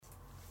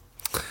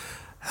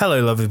Hello,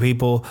 lovely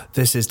people.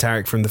 This is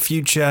Tariq from the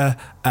future,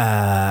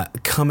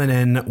 coming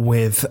in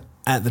with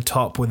at the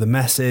top with a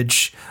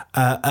message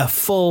a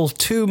full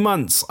 2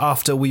 months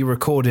after we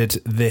recorded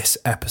this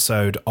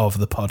episode of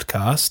the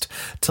podcast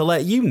to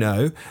let you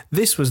know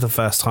this was the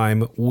first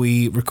time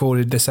we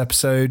recorded this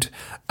episode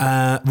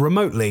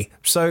remotely.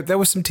 So there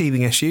were some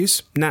teething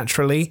issues.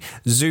 Naturally,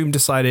 Zoom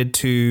decided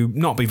to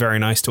not be very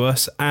nice to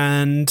us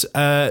and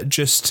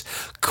just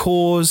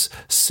cause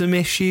some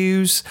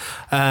issues.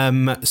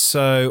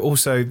 So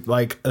also,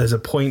 like, there's a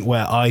point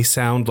where I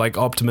sound like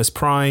Optimus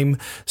Prime,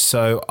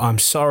 so I'm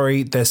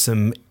sorry. There's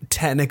some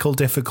technical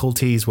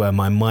difficulties where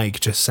my mic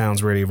just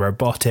sounds really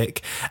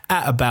robotic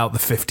at about the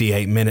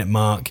 58-minute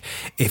mark.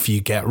 If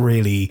you get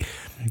really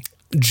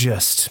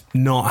just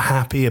not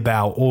happy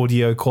about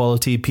audio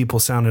quality, people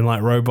sounding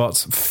like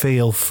robots,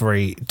 feel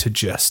free to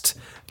just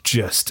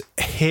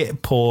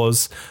hit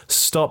pause,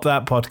 stop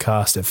that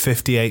podcast at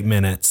 58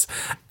 minutes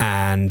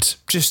and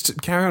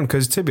just carry on,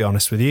 because to be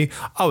honest with you,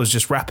 I was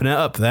just wrapping it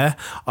up there.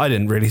 I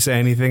didn't really say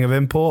anything of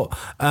import.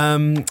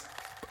 Other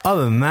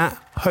than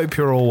that, hope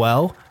you're all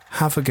well.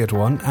 Have a good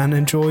one and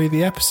enjoy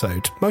the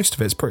episode. Most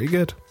of it's pretty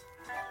good.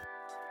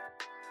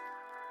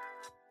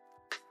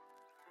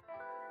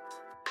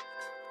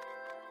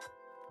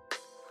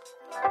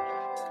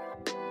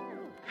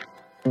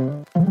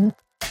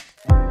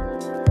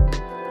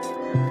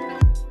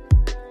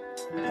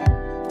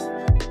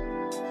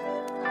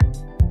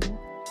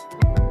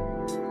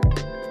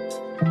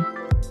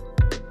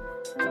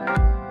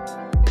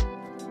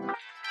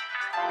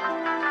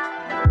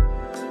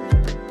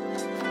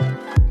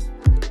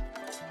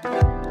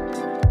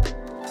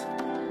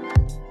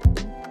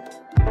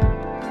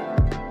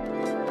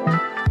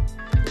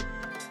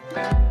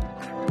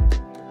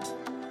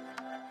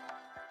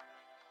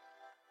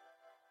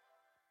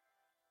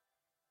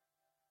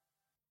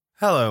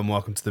 Hello and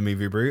welcome to the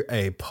Movie Brew,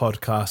 a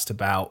podcast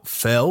about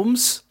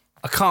films.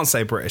 I can't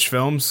say British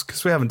films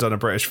because we haven't done a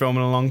British film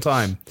in a long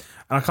time.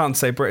 And I can't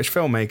say British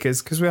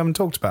filmmakers because we haven't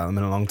talked about them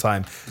in a long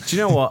time. Do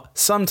you know what?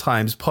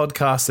 Sometimes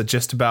podcasts are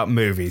just about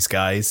movies,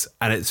 guys,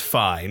 and it's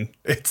fine.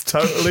 It's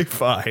totally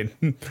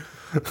fine.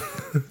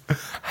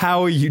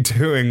 How are you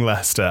doing,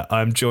 Lester?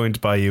 I'm joined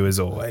by you as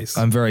always.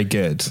 I'm very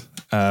good.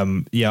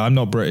 I'm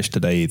not British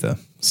today either.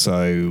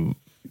 So,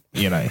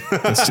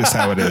 that's just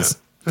how it is.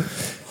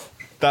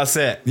 That's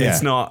it. Yeah.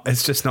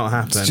 It's just not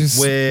happening.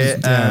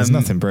 There's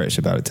nothing British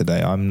about it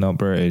today. I'm not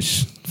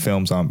British.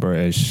 Films aren't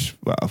British.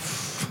 Well,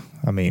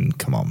 I mean,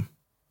 come on.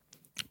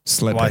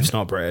 Life's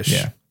not British.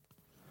 Yeah.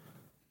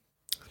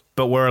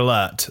 But we're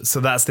alert. So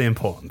that's the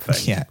important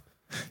thing. Yeah.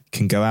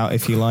 Can go out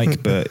if you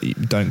like, but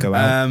don't go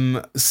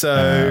out.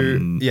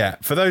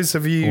 For those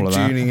of you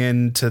tuning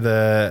in to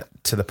the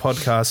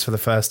podcast for the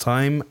first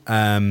time,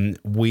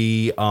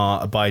 we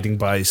are abiding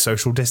by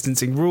social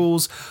distancing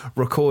rules,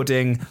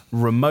 recording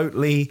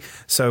remotely.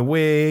 So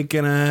we're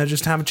gonna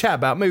just have a chat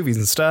about movies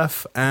and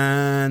stuff,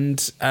 and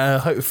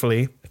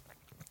hopefully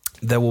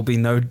there will be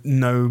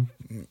no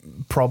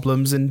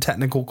problems in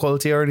technical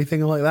quality or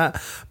anything like that.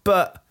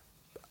 But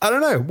I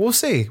don't know. We'll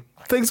see.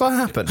 Things will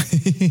happen.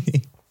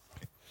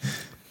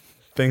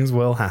 Things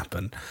will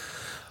happen.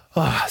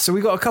 So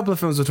we got a couple of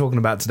films we're talking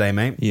about today,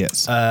 mate.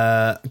 Yes.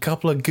 A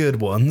couple of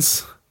good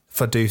ones,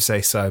 if I do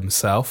say so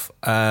myself.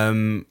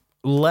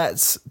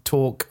 Let's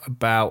talk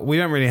about... We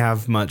don't really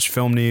have much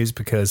film news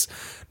because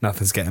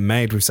nothing's getting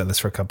made. We've said this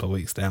for a couple of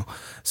weeks now.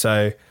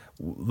 So,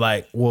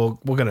 we're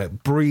going to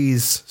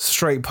breeze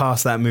straight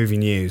past that movie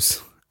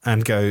news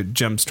and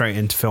jump straight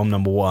into film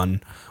number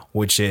one,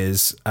 which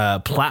is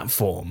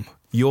Platform.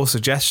 Your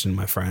suggestion,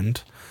 my friend.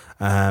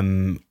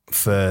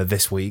 For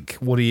this week,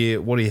 what do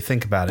you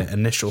think about it?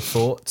 Initial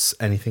thoughts?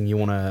 Anything you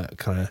want to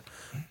kind of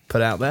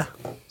put out there?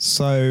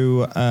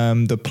 So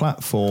The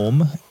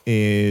Platform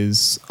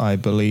is, I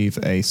believe,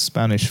 a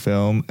Spanish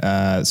film.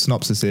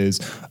 Synopsis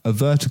is: a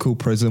vertical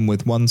prison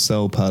with one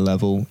cell per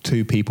level,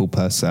 2 people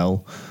per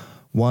cell,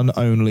 one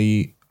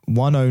only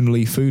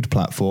food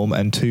platform,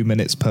 and 2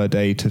 minutes per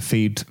day to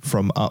feed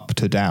from up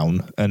to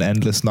down. An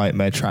endless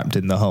nightmare trapped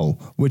in the hole,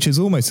 which is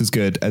almost as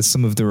good as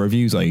some of the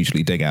reviews I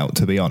usually dig out,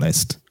 to be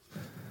honest.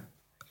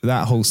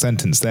 That whole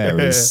sentence there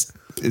is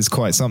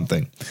quite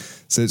something.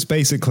 So it's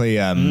basically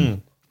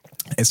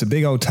it's a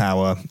big old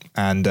tower,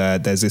 and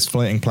there's this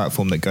floating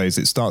platform that goes.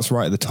 It starts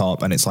right at the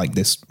top, and it's like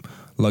this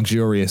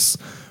luxurious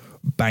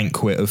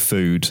banquet of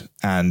food.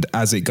 And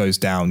as it goes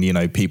down,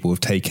 people have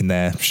taken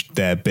their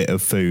bit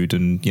of food,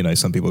 and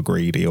some people are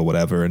greedy or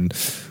whatever. And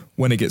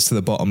when it gets to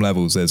the bottom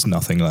levels, there's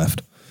nothing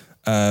left.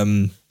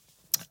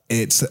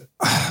 It's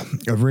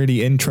a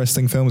really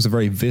interesting film. It's a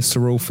very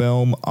visceral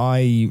film.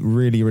 I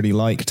really, really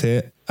liked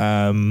it.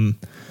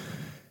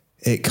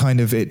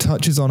 It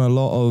touches on a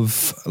lot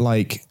of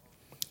like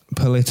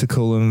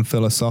political and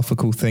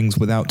philosophical things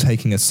without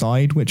taking a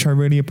side, which I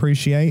really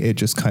appreciate. It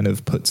just kind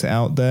of puts it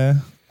out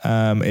there.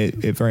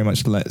 It very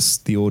much lets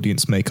the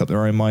audience make up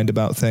their own mind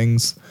about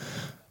things.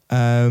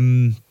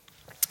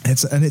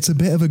 It's a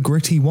bit of a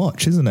gritty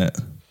watch, isn't it?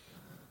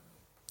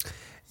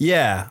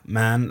 Yeah,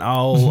 man.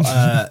 I'll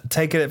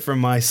take it from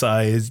my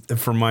side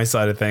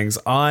of things.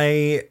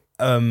 I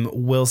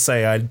will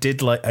say I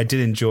did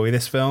enjoy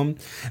this film.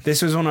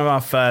 This was one of our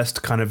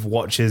first kind of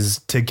watches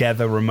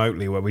together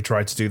remotely, where we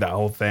tried to do that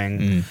whole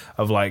thing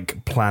of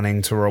like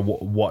planning to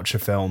watch a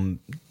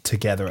film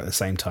together at the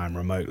same time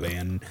remotely,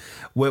 and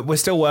we're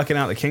still working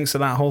out the kinks of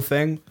that whole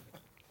thing.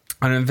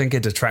 I don't think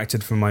it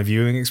detracted from my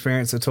viewing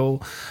experience at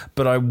all,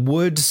 but I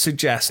would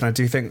suggest, and I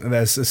do think that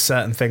there's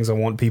certain things I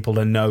want people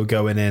to know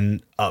going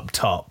in up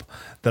top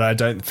that I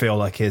don't feel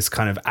like is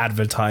kind of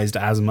advertised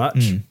as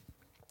much.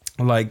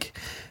 Like,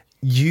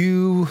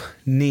 you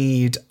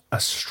need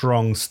a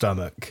strong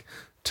stomach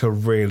to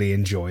really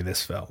enjoy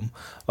this film.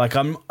 Like,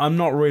 I'm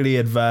not really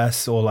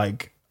adverse or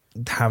like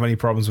have any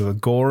problems with the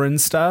gore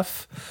and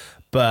stuff,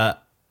 but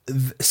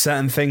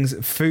certain things,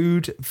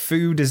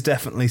 food is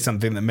definitely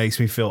something that makes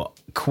me feel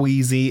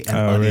queasy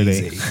and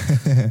uneasy.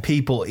 Really?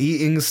 People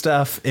eating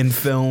stuff in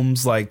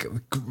films, like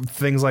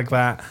things like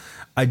that,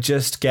 I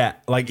just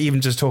get like, even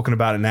just talking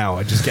about it now,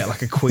 I just get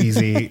like a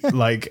queasy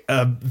like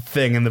a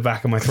thing in the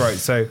back of my throat.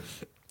 So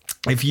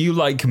if you,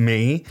 like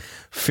me,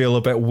 feel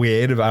a bit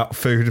weird about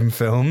food and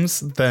films,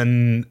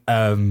 then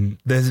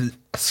this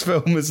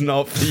film is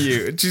not for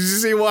you. Did you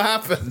see what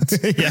happened?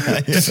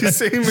 Yeah. Did you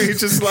see me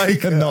just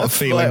like not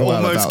feeling like,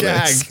 well almost about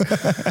gag?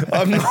 this?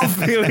 I'm not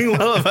feeling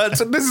well about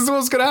it. This is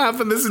what's going to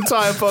happen this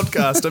entire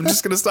podcast. I'm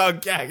just going to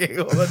start gagging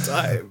all the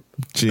time.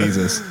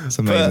 Jesus, it's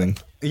amazing.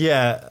 But,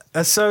 yeah.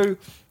 So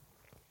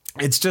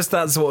it's just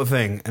that sort of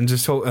thing, and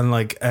just talk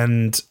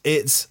and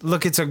it's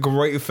a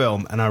great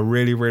film, and I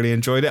really, really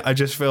enjoyed it. I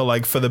just feel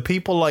like for the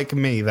people like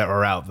me that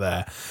are out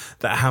there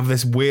that have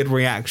this weird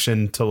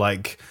reaction to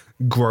like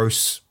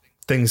gross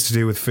things to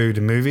do with food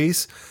and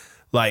movies,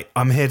 like,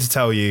 I'm here to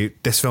tell you,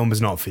 this film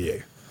is not for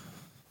you.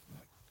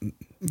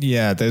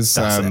 Yeah, there's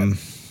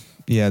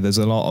there's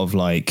a lot of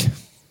like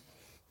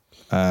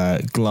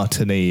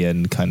gluttony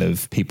and kind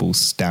of people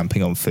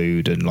stamping on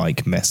food and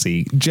like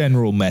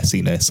general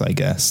messiness, I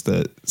guess,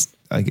 that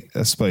I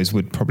suppose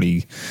would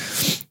probably,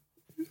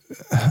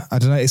 I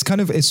don't know,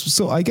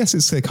 I guess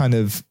it's a kind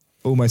of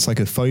almost like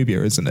a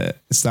phobia, isn't it?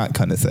 It's that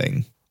kind of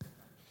thing.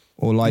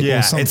 Or like, yeah,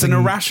 or something. it's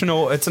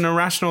an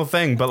irrational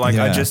thing, but like,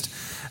 I just,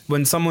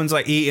 when someone's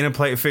like eating a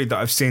plate of food that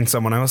I've seen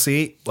someone else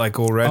eat like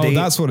already. Oh,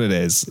 that's what it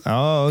is.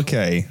 Oh,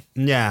 okay.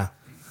 Yeah.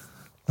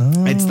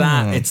 Oh. It's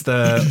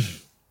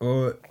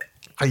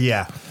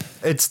yeah,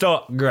 it's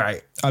not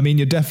great. I mean,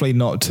 you're definitely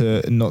not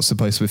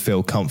supposed to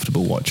feel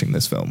comfortable watching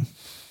this film.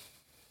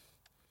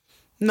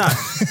 No.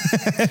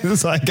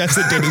 So I guess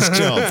it did its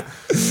job.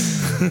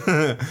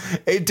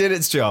 It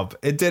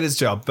did its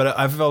job. But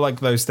I feel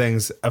like those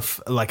things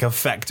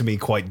affect me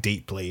quite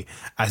deeply,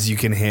 as you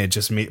can hear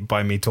just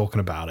by me talking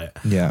about it.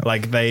 Yeah.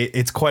 Like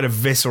it's quite a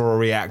visceral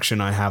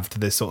reaction I have to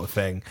this sort of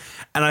thing.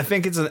 And I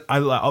think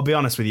I'll be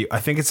honest with you, I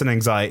think it's an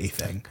anxiety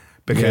thing,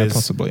 because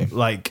possibly.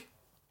 Like,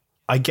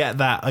 I get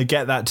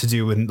that to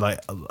do with like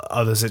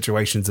other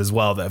situations as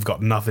well that have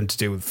got nothing to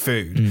do with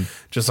food.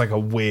 Just like a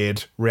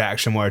weird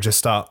reaction where I just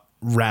start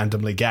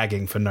randomly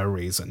gagging for no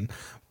reason.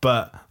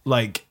 But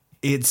like,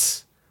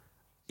 it's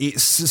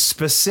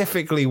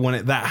specifically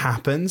when that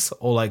happens,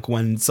 or like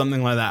when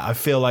something like that, I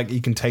feel like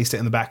you can taste it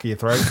in the back of your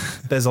throat.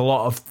 There's a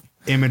lot of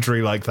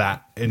imagery like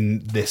that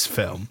in this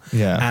film.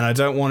 Yeah. And I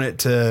don't want it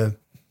to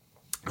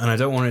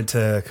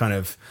kind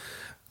of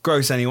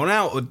gross anyone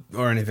out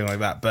or anything like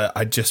that. But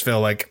I just feel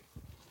like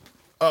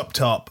up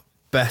top,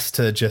 best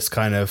to just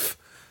kind of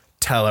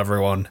tell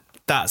everyone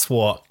that's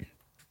what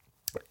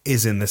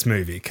is in this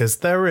movie, because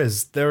there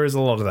is a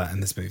lot of that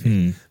in this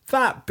movie.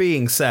 That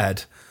being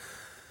said,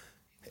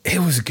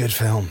 it was a good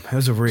film. It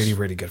was a really,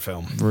 really good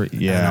film.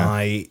 Yeah.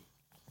 And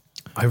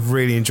I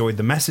really enjoyed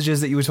the messages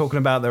that you were talking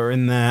about that were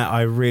in there.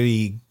 I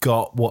really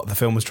got what the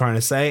film was trying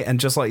to say. And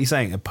just like you're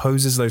saying, it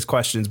poses those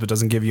questions but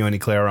doesn't give you any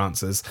clear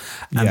answers.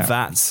 And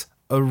that's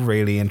a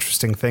really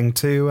interesting thing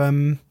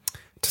to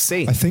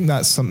see. I think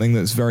that's something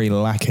that's very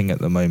lacking at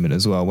the moment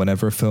as well.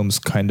 Whenever a film's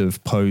kind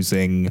of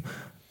posing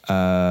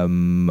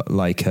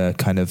like a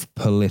kind of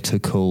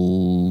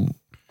political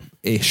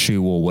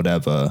issue or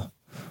whatever,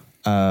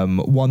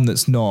 one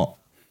that's not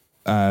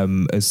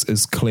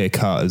as clear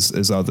cut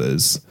as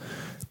others,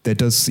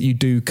 you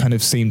do kind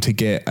of seem to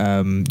get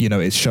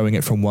it's showing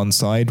it from one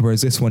side,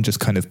 whereas this one just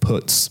kind of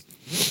puts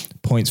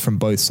points from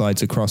both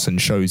sides across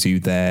and shows you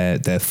their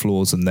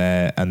flaws and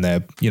their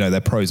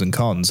pros and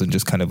cons, and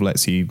just kind of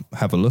lets you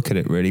have a look at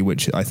it, really,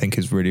 which I think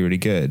is really, really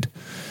good.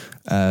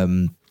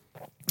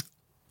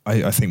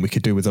 I think we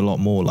could do with a lot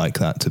more like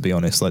that, to be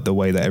honest, like the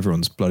way that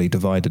everyone's bloody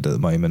divided at the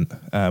moment.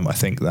 I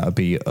think that would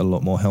be a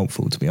lot more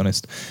helpful, to be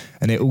honest.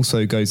 And it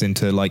also goes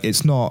into like,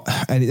 it's not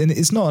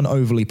an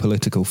overly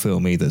political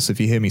film either. So if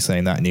you hear me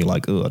saying that and you're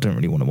like, oh, I don't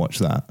really want to watch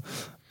that.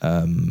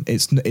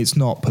 It's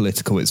not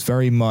political.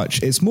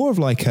 It's more of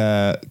like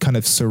a kind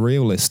of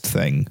surrealist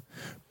thing,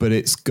 but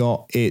it's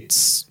got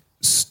its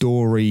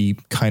story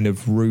kind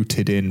of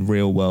rooted in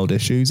real world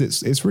issues.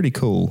 It's really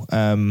cool.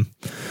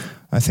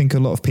 I think a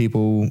lot of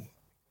people,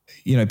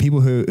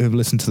 people who have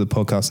listened to the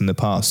podcast in the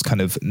past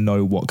kind of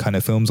know what kind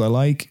of films I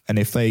like. And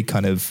if they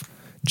kind of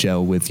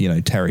gel with,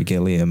 Terry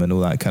Gilliam and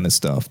all that kind of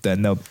stuff,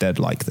 then they'd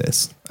like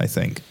this, I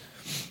think.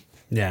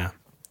 Yeah.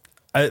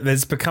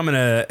 It's becoming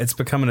a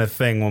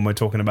thing when we're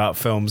talking about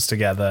films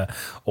together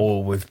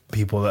or with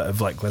people that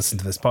have like listened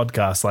to this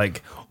podcast.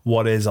 Like,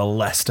 what is a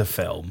Lester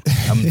film?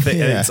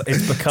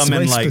 It's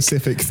becoming it's a like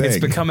specific thing. It's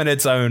becoming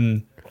its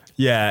own.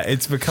 Yeah,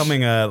 it's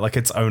becoming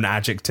its own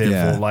adjective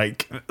or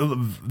like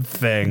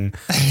thing.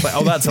 Like,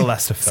 oh, that's a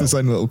Lester film. It's its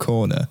own little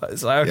corner.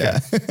 It's like, okay,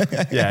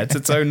 yeah, it's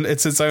its own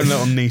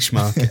little niche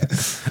market.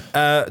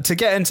 To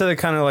get into the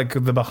kind of like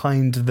the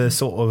behind the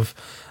sort of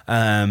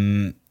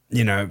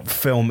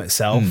film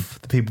itself,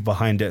 the people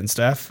behind it and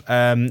stuff.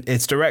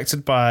 It's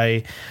directed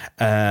by,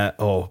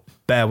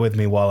 bear with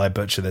me while I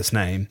butcher this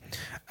name,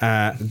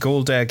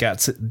 Golder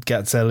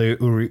Gatzelu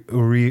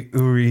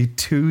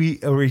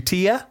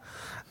Uritia.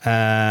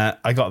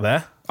 I got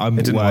there. I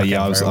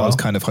was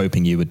kind of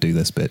hoping you would do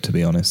this bit, to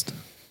be honest.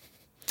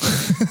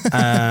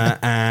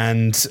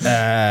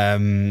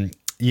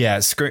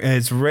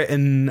 It's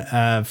written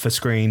for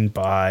screen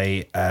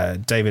by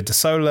David De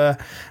Sola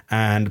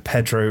and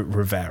Pedro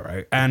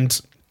Rivero. And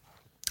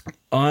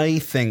I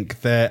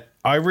think that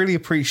I really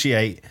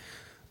appreciate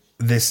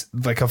this,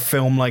 like a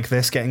film like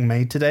this getting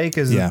made today,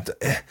 because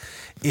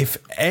if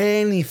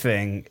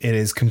anything, it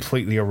is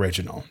completely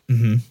original.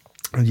 Mm-hmm.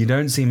 And you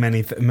don't see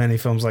many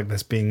films like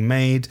this being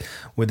made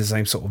with the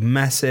same sort of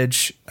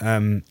message.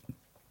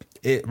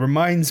 It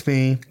reminds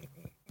me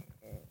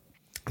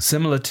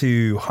similar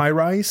to High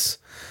Rise,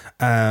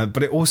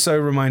 but it also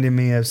reminded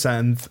me of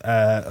certain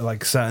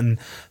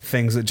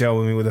things that gel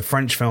with me with a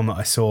French film that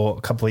I saw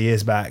a couple of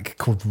years back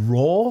called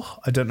Raw.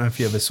 I don't know if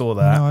you ever saw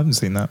that. No, I haven't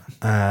seen that.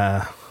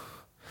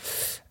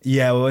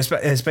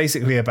 It's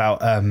basically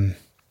about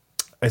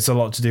it's a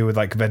lot to do with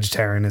like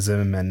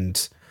vegetarianism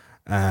and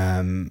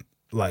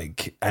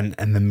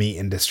the meat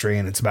industry,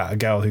 and it's about a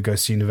girl who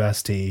goes to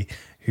university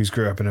who's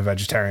grew up in a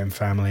vegetarian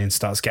family and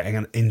starts getting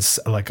an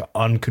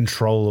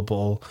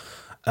uncontrollable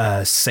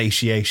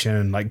satiation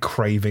and like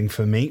craving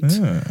for meat.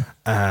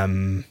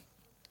 And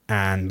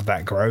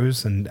that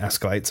grows and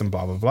escalates and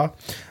blah blah blah.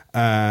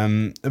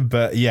 That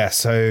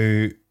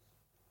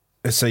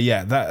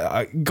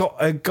I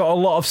got a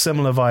lot of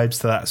similar vibes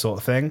to that sort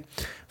of thing.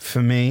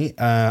 For me,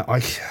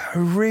 I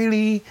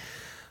really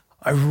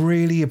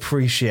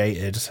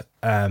appreciated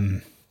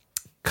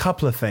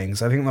couple of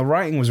things. I think the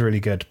writing was really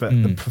good, but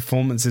the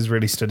performances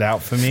really stood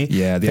out for me.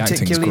 Yeah, the acting's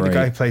great. Particularly the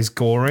guy who plays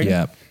Goring.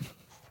 Yeah,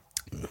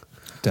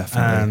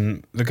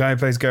 definitely. The guy who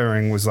plays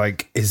Goring was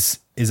is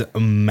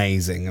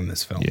amazing in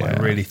this film. Yeah.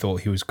 I really thought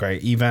he was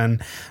great.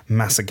 Ivan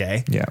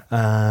Masagay. Yeah.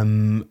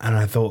 And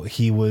I thought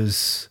he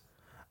was.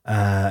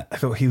 I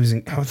thought he was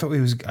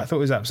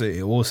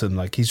absolutely awesome.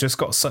 Like, he's just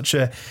got such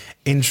a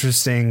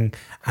interesting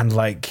and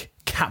like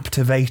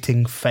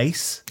captivating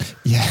face.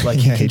 Yeah, like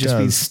he can just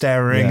be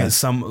staring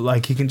at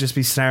at he can just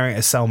be staring at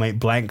a cellmate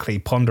blankly,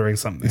 pondering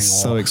something.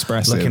 It's so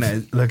expressive.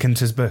 Looking to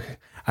his book,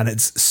 and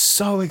it's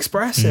so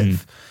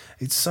expressive.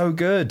 It's so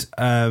good.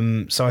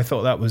 So I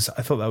thought that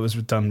was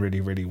done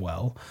really, really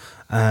well.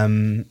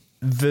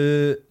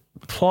 The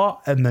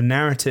plot and the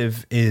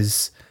narrative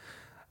is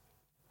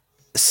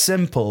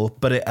simple,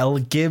 but it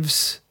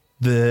gives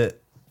the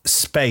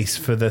space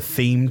for the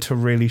theme to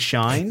really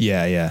shine.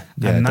 Yeah,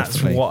 and that's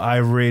definitely what I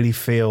really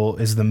feel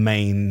is the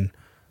main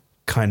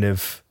kind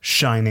of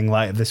shining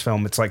light of this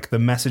film. It's like the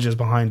messages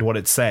behind what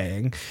it's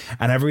saying,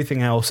 and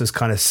everything else is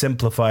kind of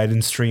simplified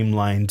and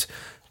streamlined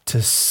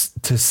to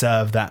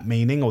serve that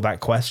meaning or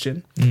that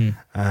question.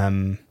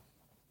 To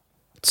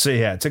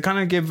kind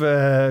of give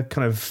a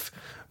kind of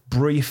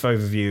brief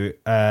overview,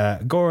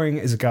 Goring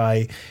is a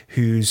guy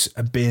who's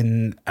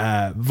been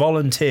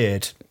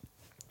volunteered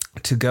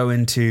to go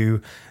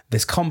into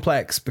this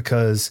complex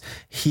because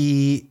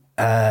he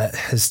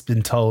has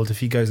been told if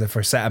he goes there for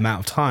a set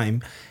amount of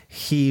time,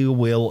 he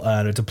will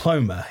earn a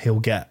diploma. He'll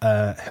get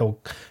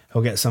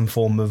some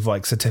form of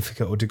like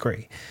certificate or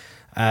degree.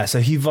 So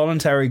he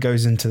voluntarily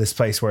goes into this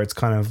place where it's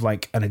kind of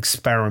like an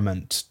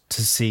experiment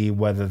to see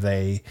whether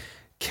they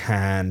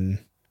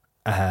can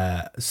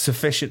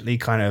sufficiently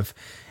kind of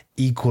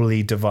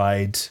equally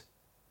divide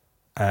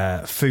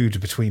food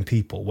between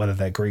people, whether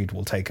their greed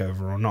will take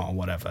over or not or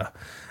whatever.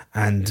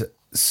 And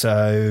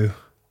so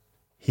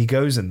he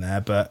goes in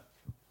there, but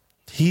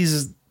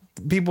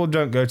people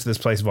don't go to this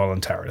place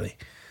voluntarily.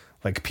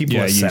 Like, people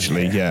are sent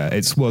usually here.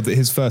 It's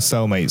his first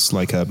cellmate's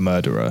like a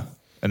murderer,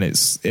 and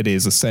it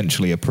is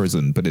essentially a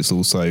prison, but it's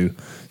also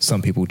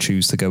some people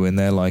choose to go in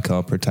there, like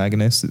our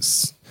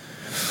protagonist.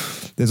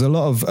 There's a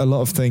lot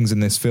of things in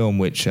this film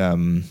which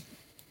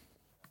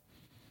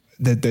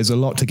there's a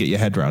lot to get your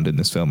head around in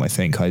this film. I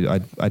think I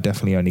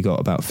definitely only got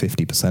about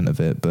 50% of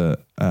it,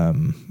 but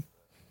I'll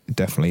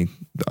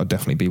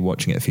definitely be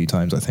watching it a few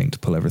times, I think, to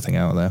pull everything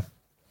out of there.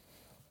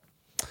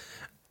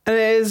 And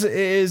it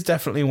is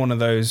definitely one of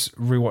those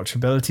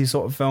rewatchability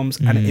sort of films.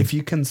 And if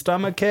you can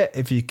stomach it,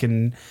 if you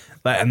can,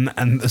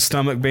 and the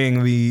stomach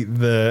being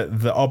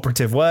the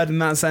operative word in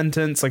that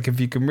sentence, like if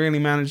you can really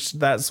manage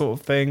that sort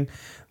of thing,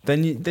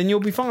 then you'll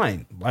be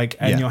fine. Like,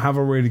 and you'll have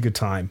a really good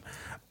time.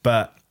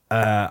 But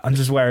I'm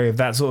just wary of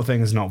that sort of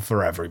thing is not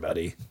for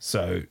everybody.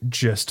 So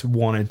just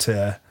wanted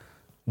to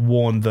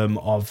warn them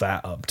of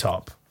that up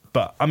top.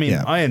 But I mean,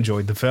 I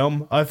enjoyed the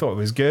film. I thought it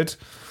was good.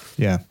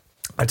 Yeah.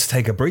 I had to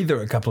take a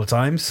breather a couple of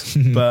times,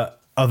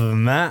 but other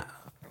than that,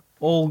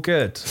 all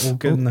good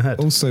in the head.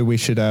 Also, we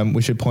should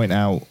point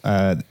out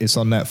it's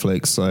on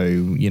Netflix, so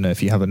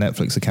if you have a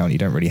Netflix account, you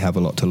don't really have a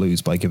lot to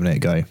lose by giving it a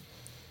go.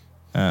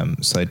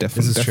 So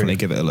definitely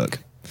give it a look.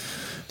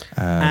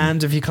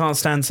 And if you can't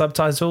stand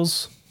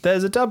subtitles,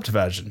 there's a dubbed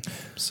version.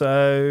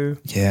 So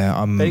yeah,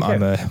 I'm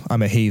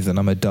a heathen.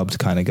 I'm a dubbed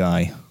kind of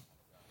guy.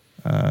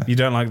 You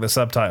don't like the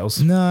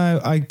subtitles?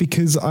 No,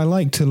 because I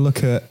like to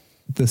look at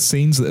the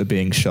scenes that are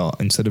being shot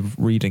instead of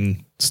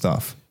reading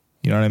stuff.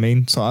 You know what I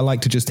mean? So I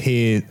like to just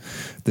hear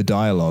the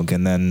dialogue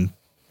and then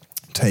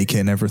take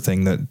in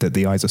everything that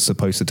the eyes are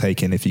supposed to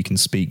take in if you can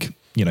speak,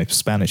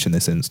 Spanish in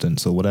this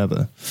instance or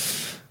whatever.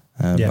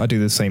 I do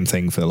the same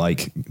thing for I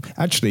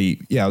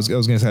was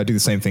going to say I do the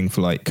same thing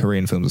for like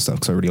Korean films and stuff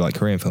because I really like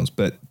Korean films.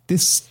 But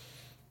this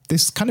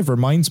kind of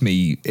reminds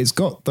me, it's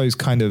got those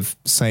kind of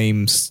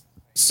same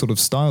sort of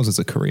styles as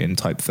a Korean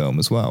type film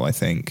as well. I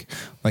think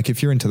like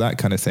if you're into that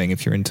kind of thing,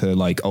 if you're into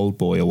like Old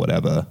Boy or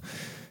whatever,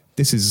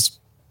 this is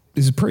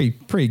pretty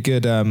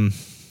good.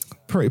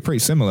 Pretty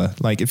similar.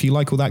 Like if you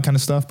like all that kind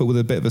of stuff, but with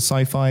a bit of a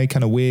sci-fi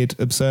kind of weird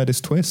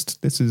absurdist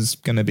twist, this is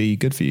going to be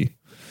good for you.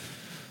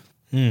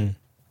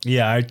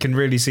 Yeah, I can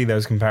really see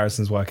those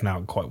comparisons working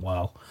out quite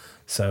well.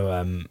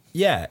 So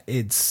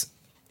it's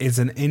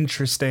an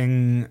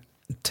interesting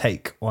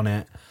take on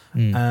it.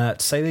 To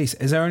say the least.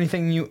 Is there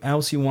anything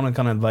else you want to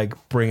kind of like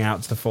bring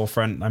out to the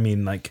forefront? I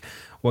mean, like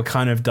we're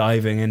kind of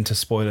diving into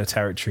spoiler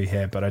territory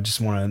here, but I just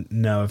want to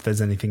know if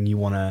there's anything you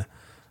want to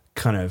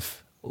kind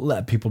of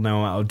let people know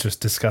about or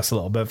just discuss a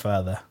little bit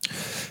further.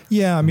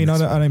 Yeah, I mean, I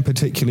don't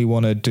particularly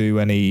want to do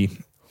any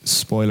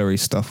spoilery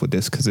stuff with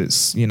this because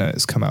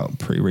it's come out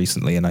pretty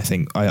recently, and I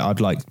think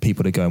I'd like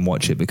people to go and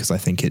watch it because I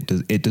think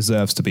it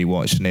deserves to be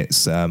watched, and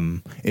it's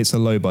a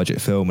low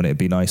budget film, and it'd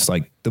be nice,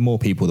 like the more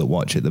people that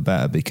watch it the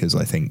better, because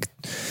I think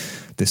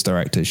this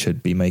director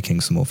should be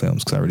making some more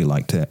films because I really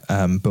liked it.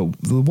 But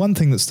the one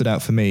thing that stood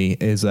out for me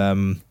is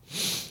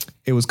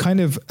it was kind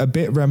of a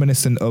bit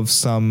reminiscent of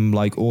some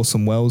like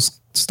Orson Welles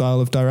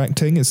style of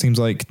directing. It seems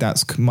like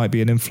might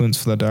be an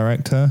influence for the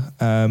director,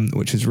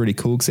 which is really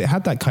cool because it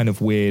had that kind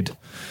of weird.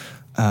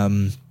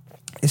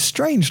 It's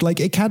strange, like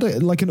it had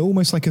an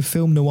almost like a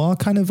film noir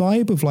kind of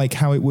vibe of like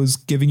how it was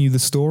giving you the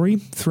story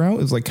throughout.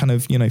 It was like kind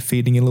of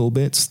feeding you little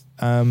bits.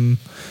 I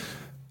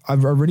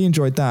really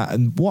enjoyed that,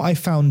 and what I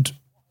found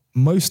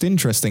most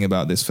interesting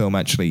about this film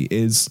actually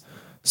is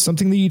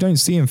something that you don't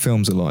see in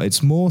films a lot.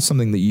 It's more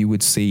something that you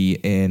would see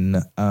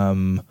in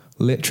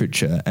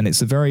literature, and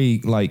it's a very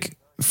like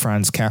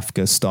Franz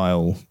Kafka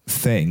style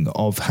thing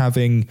of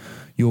having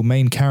your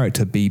main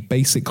character be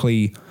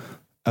basically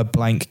a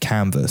blank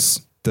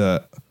canvas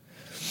that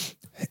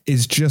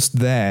is just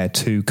there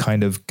to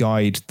kind of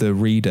guide the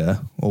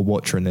reader or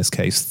watcher in this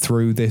case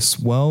through this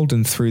world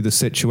and through the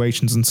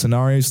situations and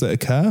scenarios that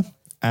occur.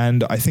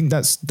 And I think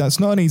that's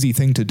not an easy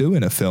thing to do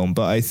in a film,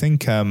 but I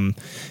think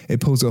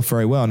it pulls off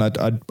very well. And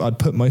I'd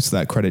put most of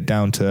that credit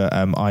down to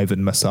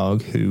Ivan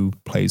Masag, who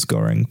plays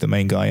Goring, the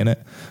main guy in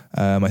it.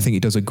 I think he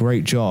does a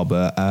great job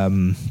at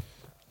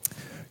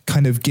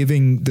kind of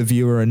giving the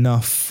viewer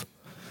enough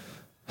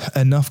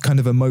kind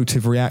of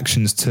emotive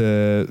reactions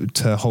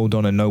to hold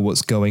on and know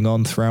what's going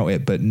on throughout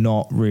it, but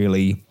not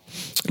really.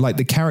 Like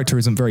the character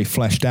isn't very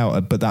fleshed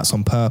out, but that's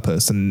on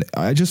purpose. And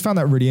I just found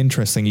that really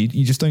interesting. You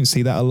just don't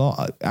see that a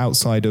lot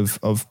outside of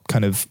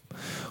kind of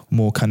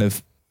more kind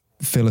of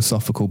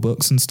philosophical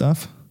books and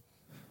stuff.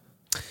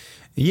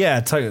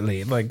 Yeah,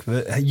 totally. Like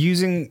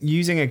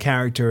using a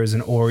character as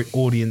an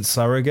audience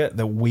surrogate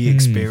that we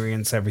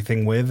experience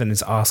everything with and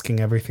is asking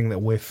everything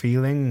that we're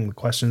feeling, the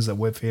questions that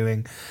we're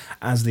feeling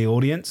as the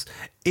audience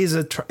is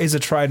a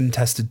tried and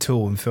tested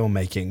tool in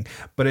filmmaking,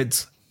 but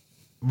it's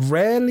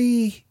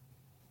rarely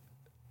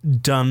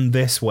done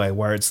this way,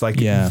 where it's like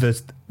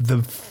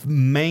the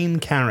main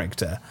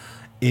character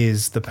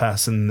is the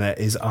person that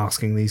is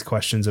asking these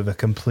questions of a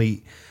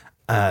complete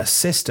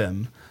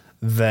system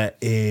that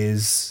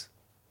is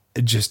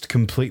just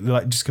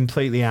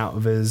completely out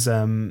of his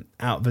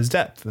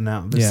depth and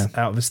out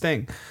of his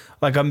thing.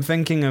 Like I'm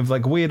thinking of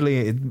like weirdly,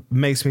 it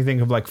makes me think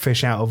of like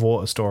fish out of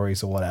water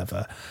stories or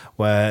whatever,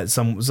 where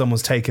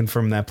someone's taken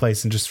from their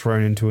place and just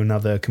thrown into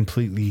another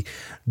completely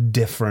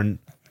different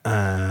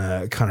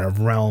kind of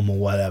realm or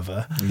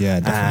whatever.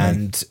 Yeah,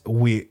 definitely.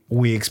 And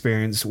we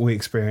experience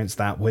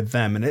that with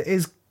them, and it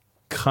is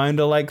kind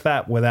of like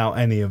that without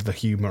any of the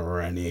humor or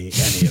any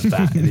of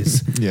that. It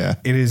is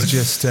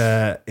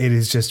it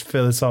is just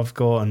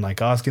philosophical and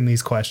like asking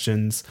these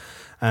questions,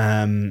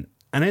 and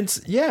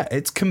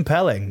it's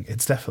compelling.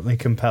 It's definitely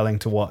compelling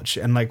to watch.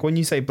 And like when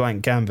you say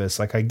blank canvas,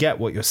 like I get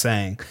what you're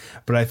saying,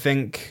 but I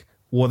think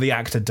what the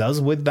actor does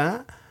with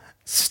that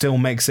still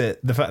makes it,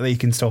 the fact that he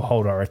can still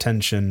hold our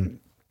attention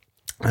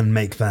and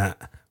make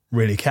that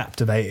really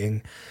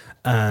captivating,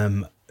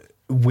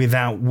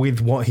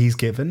 with what he's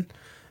given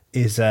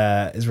is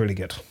really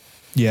good.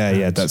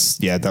 That's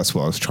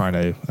what I was trying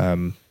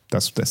to.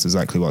 That's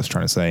exactly what I was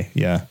trying to say.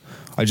 Yeah,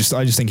 I just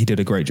think he did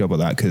a great job of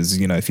that, because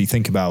if you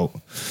think about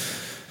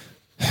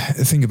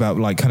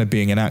like kind of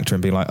being an actor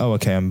and being like, oh,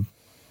 okay, I'm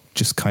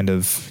just kind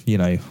of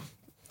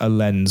a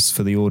lens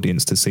for the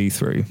audience to see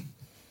through.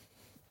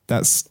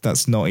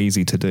 That's not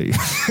easy to do,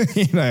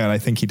 and I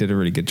think he did a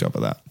really good job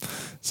of that.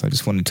 So I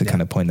just wanted to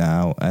kind of point that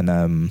out.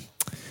 And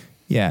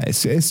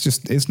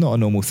it's not a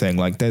normal thing.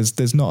 Like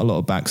there's not a lot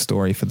of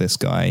backstory for this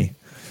guy.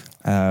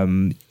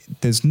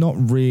 There's not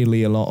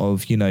really a lot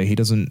of, he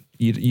doesn't,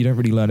 you don't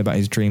really learn about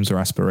his dreams or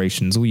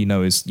aspirations. All you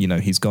know is,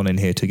 he's gone in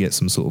here to get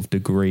some sort of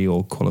degree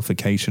or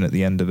qualification at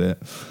the end of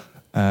it,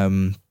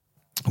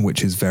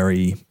 which is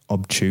very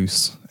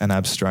obtuse and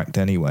abstract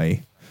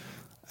anyway.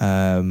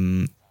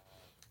 I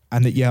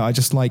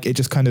just like it,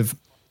 just kind of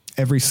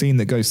every scene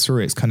that goes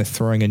through it's kind of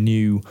throwing a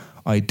new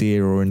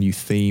idea or a new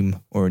theme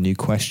or a new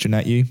question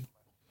at you.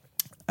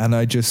 And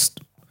I just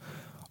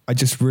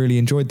really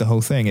enjoyed the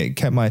whole thing. It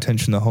kept my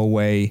attention the whole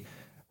way.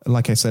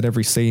 Like I said,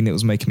 every scene, it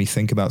was making me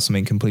think about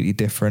something completely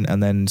different.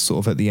 And then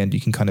sort of at the end, you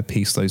can kind of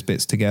piece those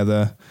bits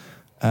together.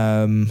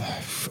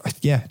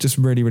 Just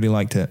really, really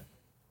liked it.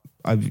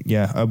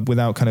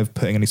 Without kind of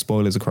putting any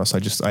spoilers across,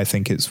 I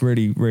think it's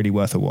really, really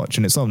worth a watch.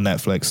 And it's on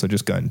Netflix, so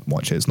just go and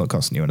watch it. It's not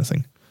costing you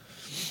anything.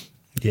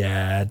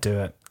 Yeah,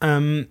 do it.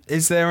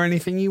 Is there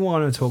anything you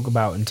want to talk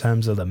about in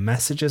terms of the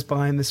messages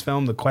behind this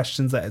film, the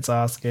questions that it's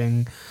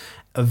asking,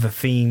 of the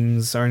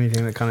themes, or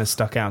anything that kind of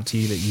stuck out to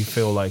you that you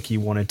feel like you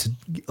wanted to,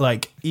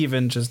 like,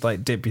 even just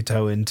like dip your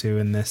toe into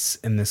in this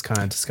kind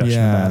of discussion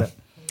about it?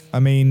 I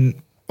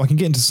mean, I can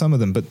get into some of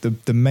them, but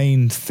the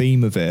main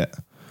theme of it,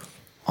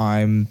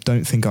 I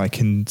don't think I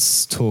can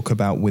talk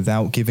about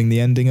without giving the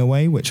ending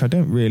away, which I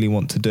don't really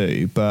want to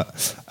do,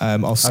 but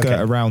I'll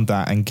skirt around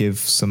that and give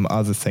some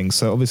other things.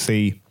 So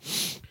obviously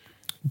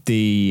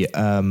the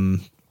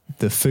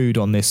food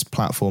on this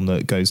platform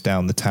that goes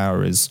down the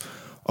tower is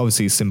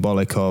obviously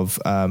symbolic of,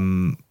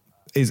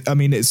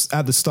 it's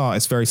at the start,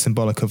 it's very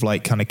symbolic of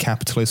like kind of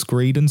capitalist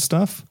greed and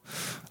stuff.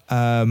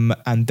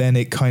 And then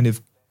it kind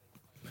of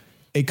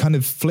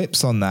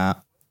flips on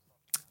that.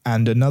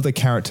 And another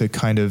character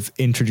kind of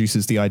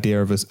introduces the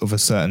idea of a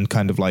certain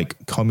kind of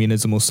like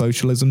communism or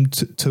socialism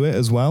to it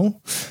as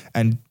well.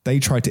 And they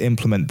try to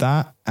implement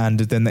that. And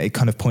then it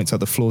kind of points out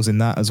the flaws in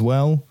that as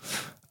well.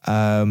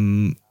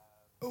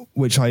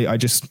 Which I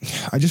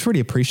just really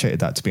appreciated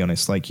that, to be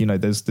honest. Like,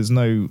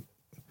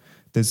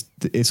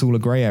 it's all a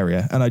gray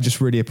area. And I just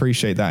really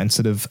appreciate that,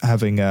 instead of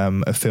having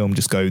a film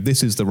just go,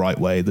 this is the right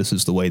way, this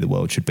is the way the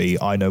world should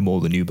be. I know more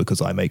than you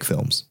because I make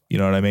films. You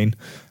know what I mean?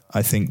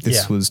 I think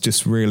this was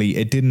just really,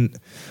 it didn't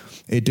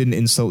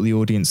insult the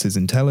audience's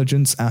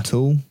intelligence at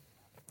all.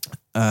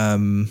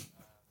 And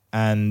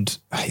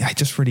I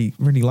just really,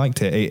 really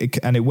liked it.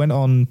 And it went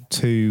on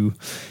to,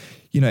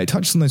 it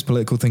touches on those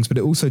political things, but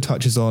it also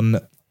touches on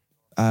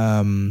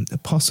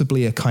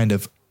possibly a kind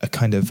of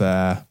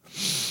a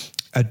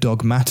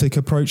dogmatic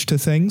approach to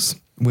things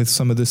with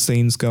some of the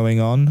scenes going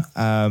on.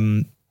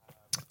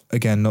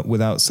 Again, not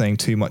without saying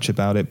too much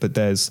about it, but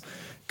there's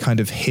kind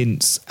of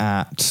hints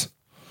at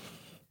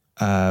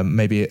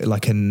maybe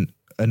like an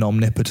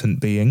omnipotent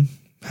being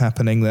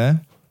happening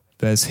there.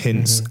 There's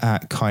hints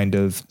at kind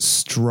of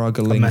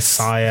struggling, a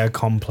messiah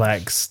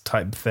complex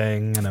type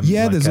thing. And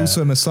there's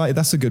also a messiah.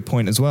 That's a good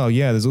point as well.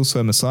 Yeah, there's also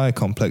a messiah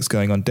complex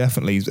going on.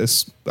 Definitely.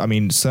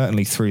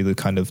 Certainly through the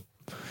kind of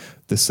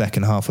the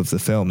second half of the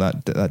film,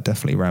 that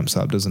definitely ramps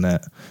up, doesn't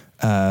it?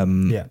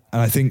 And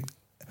I think,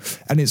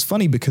 and it's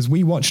funny because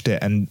we watched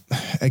it, and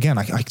again,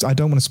 I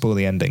don't want to spoil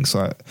the ending.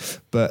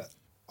 But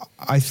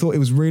I thought it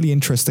was really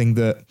interesting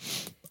that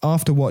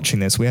after watching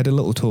this, we had a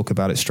little talk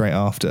about it straight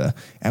after,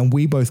 and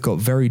we both got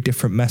very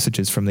different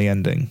messages from the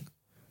ending,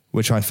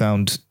 which I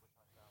found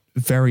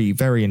very,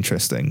 very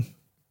interesting.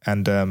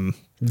 And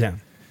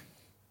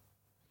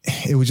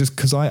it was just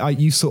because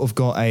you sort of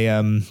got a,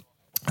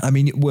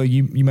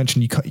 you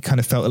mentioned you kind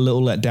of felt a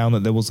little let down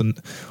that there wasn't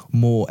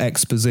more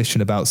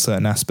exposition about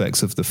certain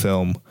aspects of the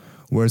film,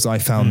 whereas I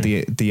found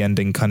the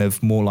ending kind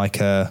of more like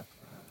a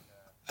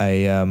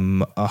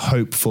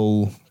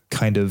hopeful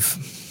kind of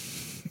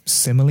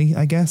simile,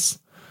 I guess.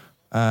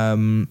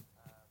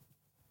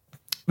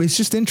 It's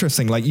just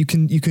interesting. Like you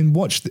can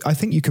watch. I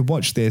think you could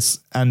watch this,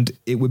 and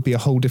it would be a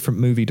whole different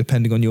movie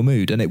depending on your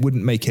mood, and it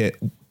wouldn't make it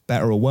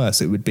better or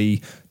worse. It would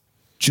be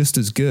just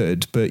as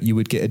good, but you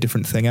would get a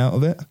different thing out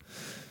of it.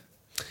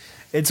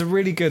 It's a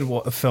really good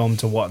film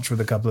to watch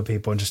with a couple of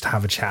people and just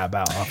have a chat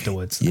about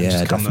afterwards. Yeah, and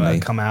just definitely.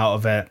 come out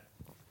of it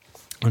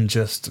and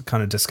just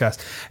kind of discuss.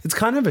 It's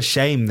kind of a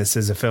shame this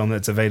is a film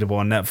that's available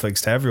on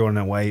Netflix to everyone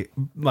in a way.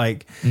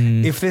 Like,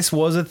 if this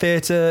was a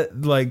theatre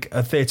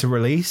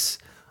release,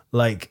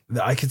 like,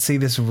 I could see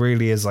this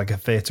really as like a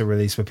theatre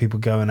release where people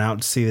going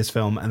out to see this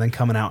film and then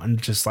coming out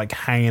and just like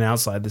hanging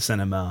outside the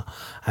cinema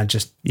and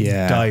just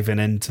diving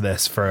into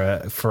this for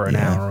an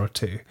hour or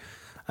two.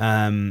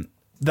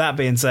 that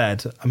being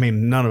said, I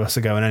mean, none of us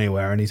are going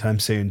anywhere anytime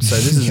soon. So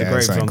this is a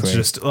great film to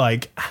just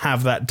like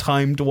have that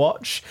timed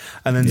watch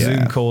and then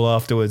Zoom call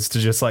afterwards to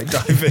just like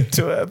dive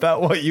into it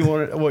about what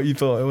you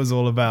thought it was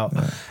all about.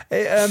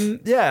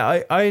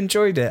 I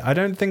enjoyed it. I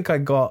don't think I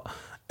got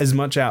as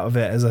much out of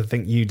it as I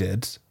think you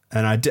did.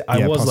 And I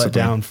was possibly let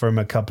down from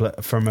a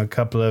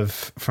couple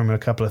of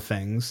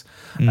things.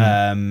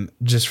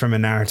 Just from a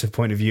narrative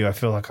point of view, I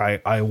feel like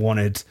I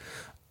wanted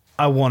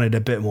a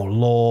bit more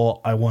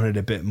lore. I wanted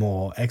a bit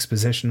more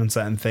exposition on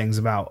certain things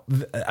about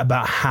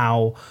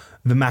how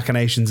the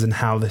machinations and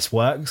how this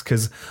works.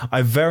 Because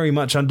I very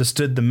much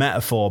understood the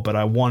metaphor, but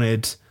I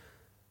wanted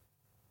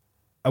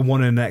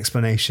an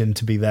explanation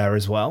to be there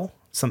as well,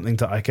 something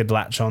that I could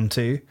latch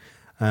onto,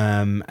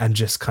 and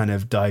just kind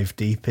of dive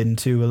deep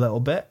into a little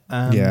bit.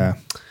 But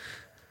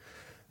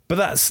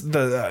that's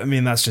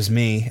just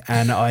me,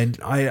 and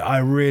I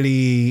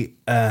really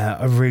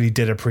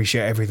did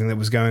appreciate everything that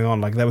was going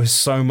on. Like there was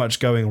so much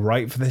going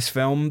right for this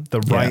film.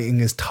 The writing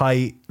is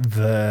tight.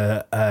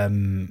 The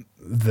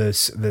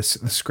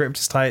script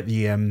is tight.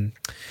 The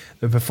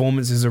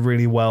performances are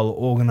really well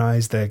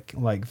organized.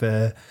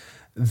 The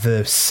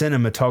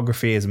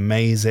cinematography is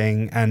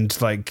amazing,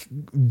 and like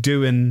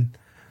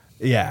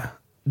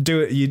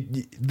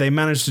they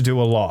managed to do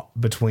a lot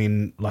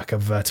between like a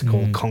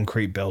vertical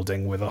concrete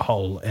building with a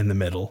hole in the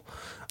middle.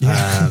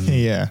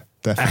 Yeah,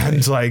 definitely.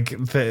 And like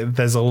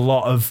there's a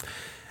lot of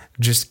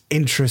just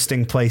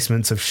interesting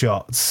placements of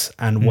shots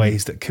and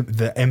ways that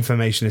the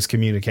information is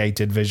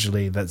communicated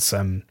visually. That's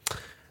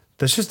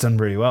just done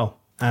really well.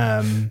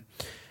 And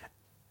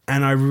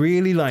I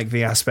really like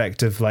the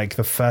aspect of like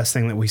the first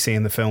thing that we see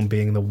in the film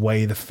being the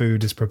way the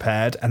food is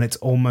prepared, and it's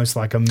almost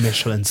like a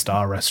Michelin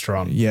star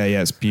restaurant. Yeah,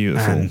 it's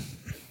beautiful. And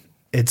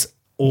it's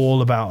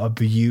all about a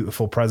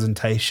beautiful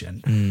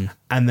presentation.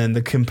 And then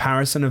the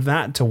comparison of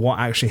that to what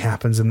actually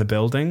happens in the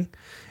building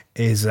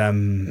is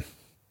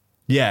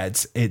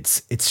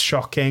it's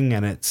shocking,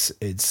 and it's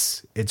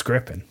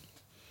gripping.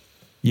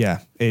 Yeah,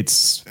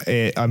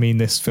 I mean,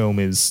 this film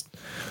is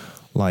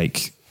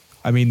like,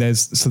 I mean,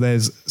 there's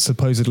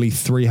supposedly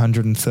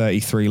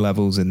 333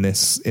 levels in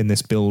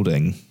this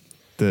building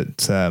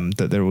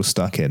that they're all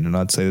stuck in, and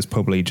I'd say there's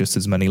probably just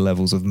as many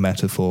levels of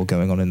metaphor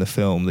going on in the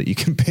film that you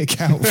can pick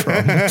out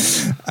from.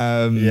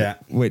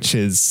 Which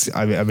is,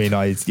 I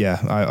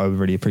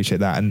really appreciate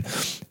that. And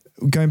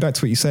going back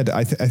to what you said,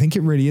 I think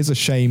it really is a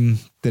shame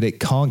that it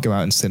can't go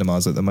out in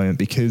cinemas at the moment,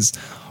 because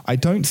I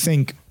don't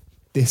think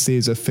this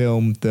is a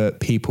film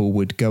that people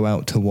would go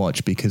out to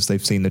watch because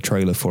they've seen the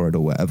trailer for it or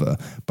whatever.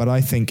 But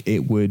I think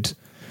it would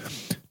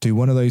do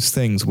one of those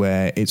things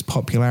where its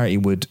popularity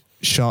would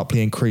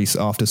sharply increase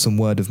after some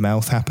word of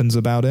mouth happens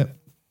about it.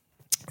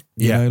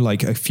 You know,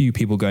 like a few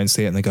people go and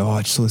see it and they go, "Oh,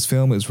 I just saw this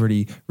film. It was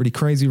really, really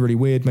crazy, really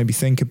weird. Made me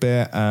think a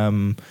bit.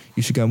 You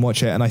should go and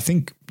watch it." And I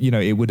think,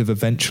 it would have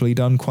eventually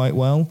done quite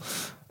well.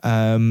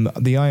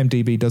 The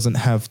IMDb doesn't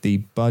have the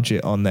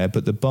budget on there,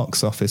 but the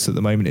box office at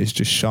the moment is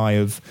just shy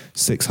of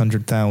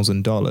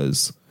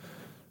 $600,000,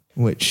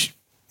 which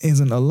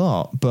isn't a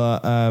lot,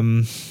 but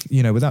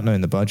without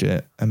knowing the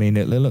budget, I mean,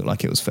 it looked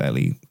like it was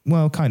fairly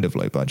kind of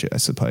low budget, I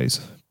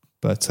suppose.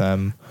 But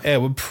it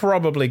would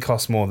probably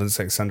cost more than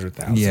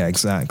 600,000. Yeah,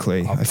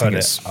 exactly. I'll put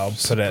it.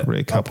 Probably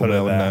a couple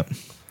mil in that.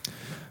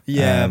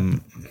 Yeah,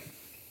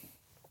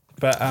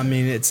 but I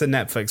mean, it's a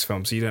Netflix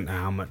film, so you don't know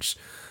how much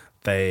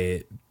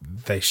they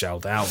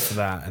shelled out for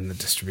that and the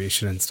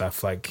distribution and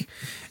stuff. Like,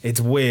 it's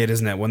weird,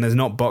 isn't it? When there's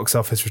not box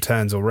office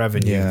returns or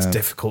revenue, it's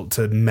difficult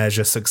to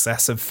measure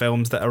success of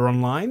films that are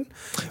online.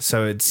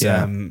 So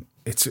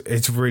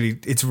it's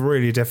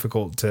really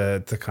difficult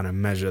to kind of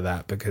measure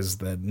that, because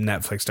the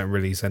Netflix don't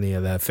release any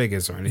of their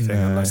figures or anything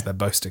unless they're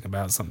boasting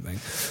about something.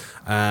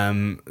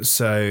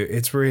 So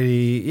it's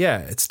really,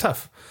 it's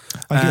tough.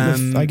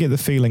 I get the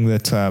feeling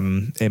that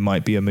it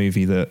might be a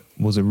movie that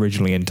was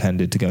originally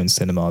intended to go in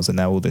cinemas, and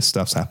now all this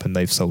stuff's happened.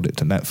 They've sold it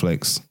to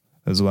Netflix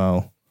as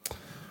well.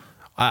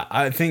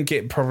 I think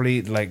it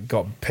probably like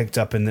got picked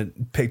up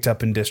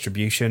in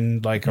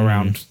distribution, like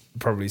around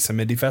probably some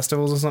indie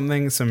festivals or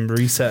something. Some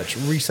research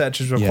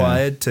is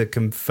required to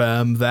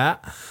confirm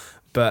that.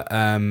 But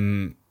I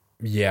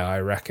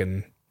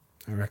reckon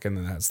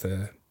that's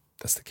the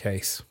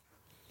case.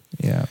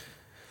 Yeah.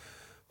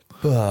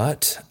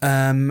 But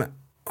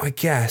I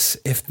guess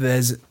if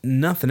there's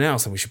nothing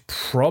else, then we should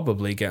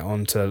probably get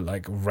on to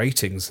like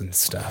ratings and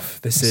stuff.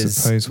 I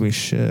suppose we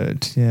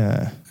should,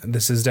 yeah.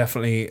 This is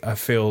definitely, I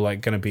feel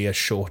like, going to be a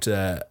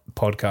shorter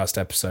podcast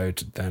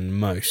episode than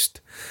most.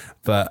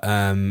 But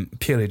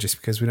purely just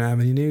because we don't have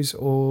any news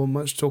or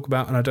much to talk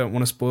about, and I don't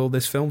want to spoil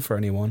this film for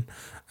anyone.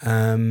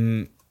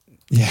 So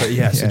do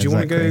you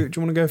want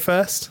to go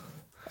first?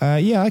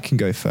 I can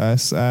go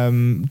first.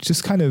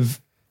 Just kind of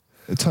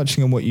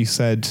touching on what you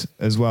said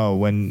as well,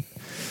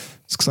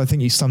 because I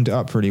think you summed it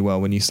up really well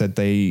when you said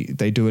they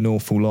do an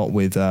awful lot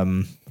with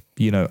a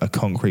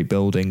concrete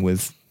building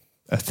with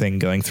a thing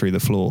going through the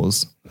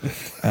floors.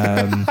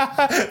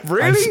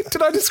 Really?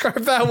 Did I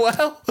describe that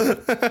well?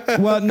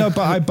 Well, no,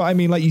 but I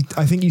mean, like,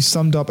 I think you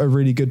summed up a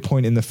really good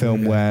point in the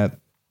film where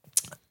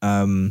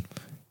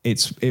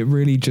it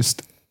really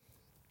just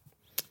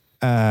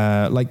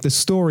like the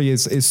story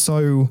is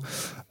so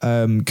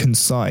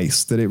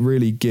concise that it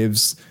really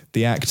gives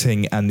the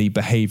acting and the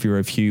behavior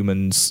of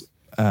humans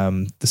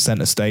the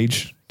center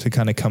stage to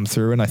kind of come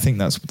through. And I think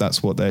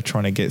that's what they're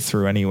trying to get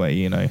through anyway,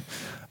 you know.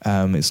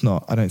 It's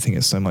not, I don't think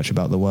it's so much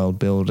about the world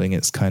building.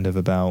 It's kind of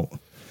about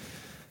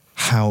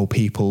how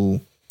people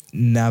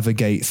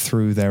navigate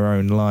through their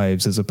own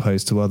lives as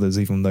opposed to others,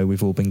 even though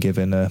we've all been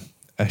given a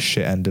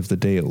shit end of the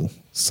deal.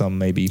 Some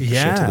maybe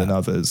shitter than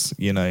others,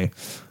 you know.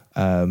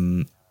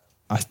 Oh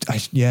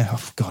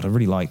God, I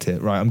really liked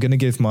it. Right, I'm going to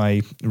give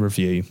my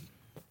review.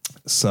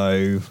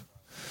 So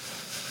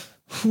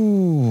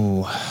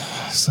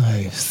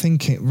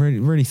thinking,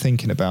 really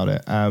thinking about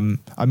it.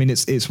 I mean,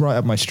 it's right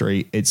up my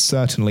street. It's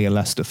certainly a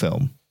Lester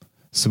film,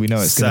 so we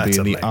know it's going to be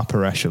in the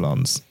upper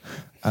echelons.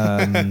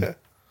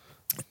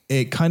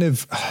 It kind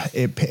of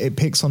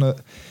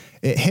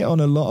it hit on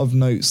a lot of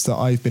notes that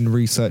I've been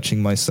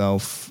researching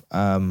myself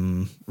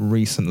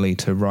recently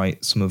to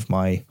write some of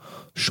my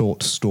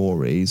short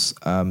stories.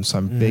 So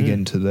I'm big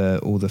into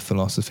all the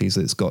philosophies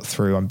that it's got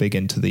through. I'm big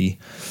into the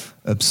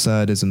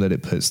absurdism that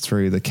it puts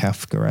through, the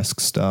Kafkaesque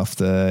stuff.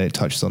 It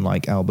touches on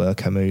like Albert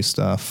Camus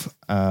stuff.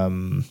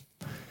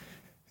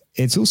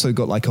 It's also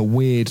got like a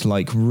weird,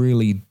 like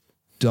really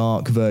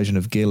dark version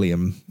of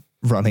Gilliam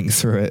running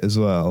through it as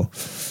well.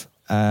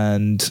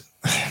 And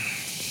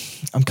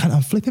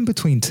I'm flipping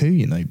between two,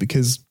 you know,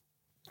 because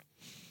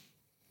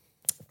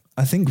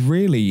I think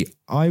really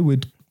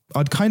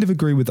I'd kind of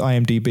agree with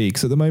IMDb,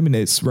 because at the moment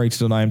it's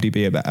rated on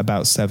IMDb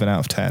about 7 out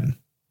of 10.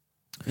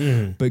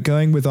 But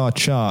going with our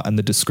chart and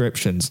the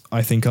descriptions,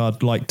 I think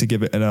I'd like to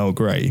give it an Earl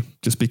Grey,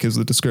 just because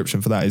the description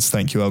for that is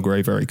 "Thank you, Earl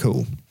Grey, very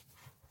cool,"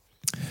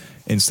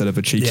 instead of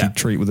a cheeky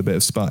treat with a bit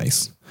of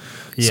spice.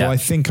 So I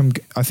think I'm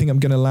going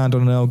to land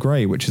on an Earl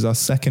Grey, which is our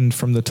second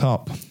from the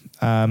top,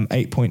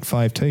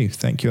 8.52.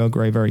 Thank you, Earl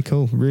Grey, very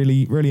cool.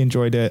 Really, really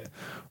enjoyed it.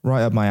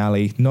 Right up my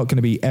alley. Not going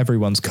to be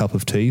everyone's cup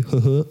of tea,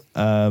 but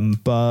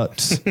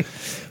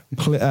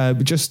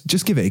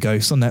just give it a go.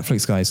 It's on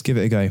Netflix, guys. Give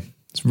it a go.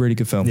 It's a really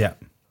good film. Yeah.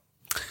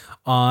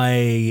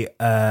 I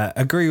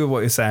agree with what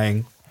you're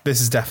saying.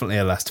 This is definitely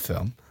a Lester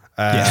film.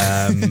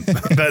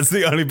 That's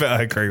the only bit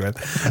I agree with.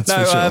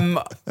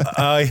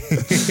 I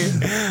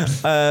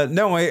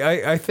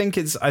think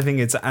it's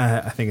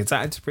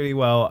acted pretty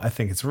well. I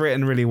think it's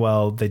written really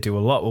well. They do a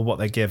lot with what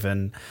they're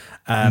given.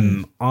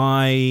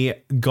 I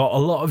got a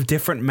lot of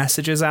different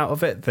messages out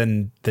of it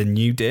than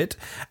you did,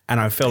 and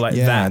I feel like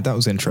that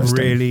was interesting.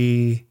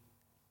 Really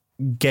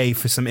gave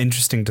for some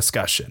interesting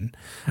discussion.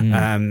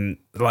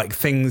 Like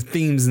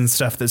themes and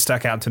stuff that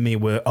stuck out to me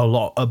were a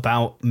lot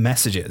about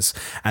messages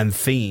and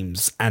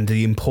themes and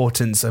the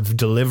importance of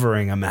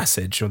delivering a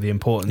message, or the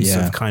importance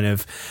of kind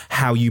of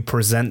how you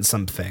present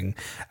something,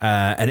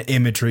 and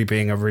imagery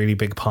being a really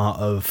big part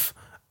of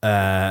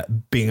kind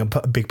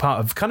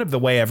of the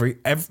way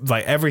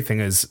everything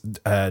is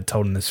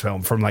told in this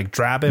film, from like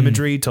drab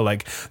imagery to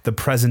like the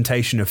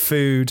presentation of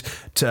food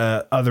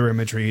to other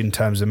imagery in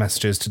terms of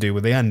messages to do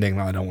with the ending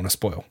that I don't want to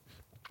spoil.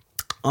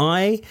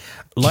 I,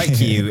 like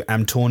you,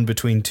 am torn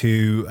between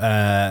two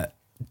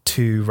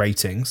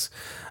ratings.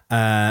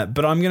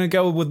 But I'm going to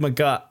go with my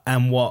gut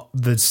and what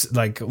this,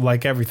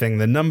 like everything,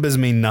 the numbers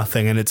mean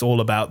nothing, and it's all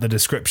about the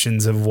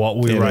descriptions of what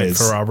we write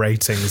for our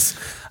ratings.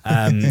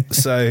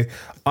 So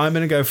I'm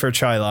going to go for a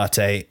chai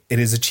latte. It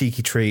is a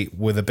cheeky treat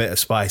with a bit of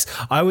spice.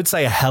 I would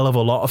say a hell of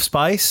a lot of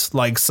spice.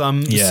 Like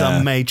some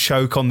may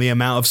choke on the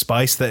amount of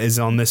spice that is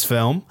on this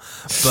film,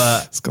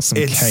 but it's got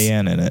some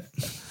cayenne in it.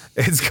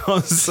 It's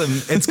got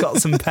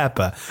some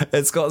pepper.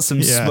 It's got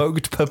some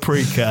smoked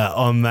paprika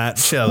on that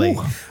chili.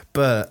 Ooh.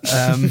 But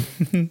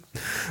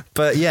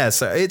yeah,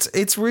 so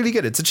it's really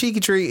good. It's a cheeky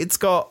treat. It's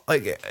got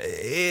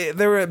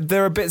there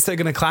are bits that are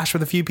going to clash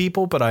with a few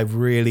people, but I've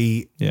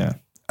really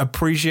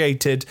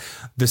appreciated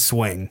the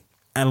swing.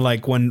 And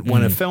like when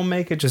a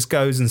filmmaker just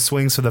goes and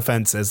swings for the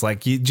fences,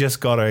 like you just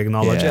got to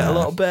acknowledge it a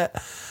little bit.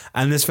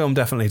 And this film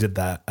definitely did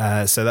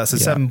that. So that's a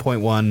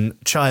 7.1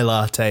 chai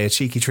latte, a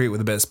cheeky treat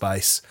with a bit of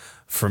spice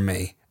from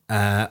me.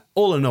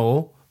 All in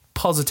all,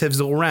 positives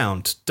all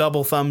round.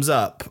 Double thumbs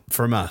up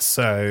from us.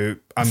 So,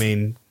 I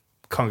mean,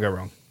 can't go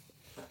wrong.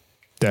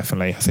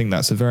 Definitely. I think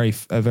that's a very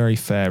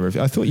fair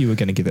review. I thought you were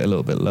going to give it a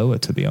little bit lower,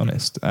 to be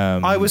honest.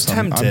 I was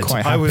tempted. I'm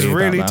quite happy. I was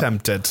really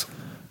tempted.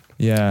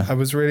 Yeah. I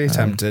was really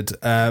tempted,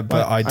 but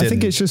I didn't. I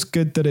think it's just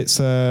good that it's,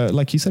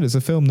 like you said, it's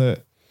a film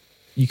that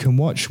you can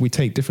watch. We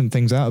take different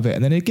things out of it,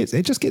 and then it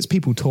just gets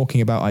people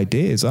talking about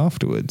ideas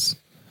afterwards.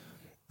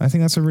 I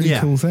think that's a really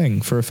cool thing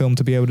for a film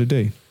to be able to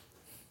do.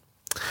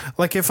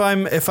 Like if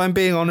I'm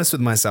being honest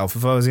with myself,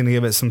 if I was going to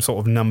give it some sort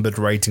of numbered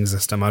rating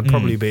system, I'd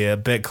probably be a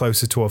bit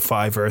closer to a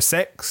 5 or a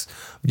 6.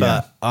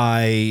 But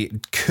I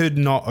could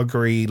not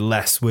agree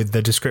less with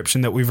the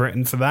description that we've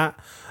written for that.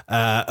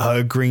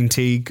 Green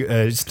tea,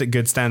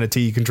 good standard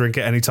tea. You can drink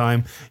it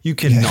anytime. You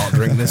cannot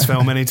drink this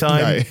film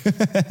anytime. No,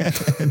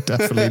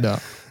 definitely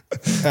not.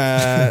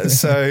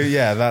 So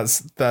yeah,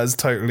 that's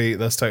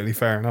totally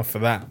fair enough for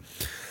that.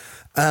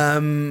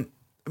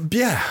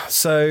 Yeah,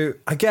 so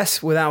I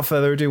guess without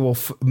further ado, we'll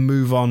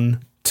move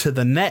on to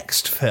the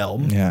next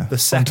film. Yeah, the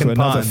second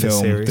part of the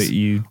film series that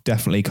you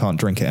definitely can't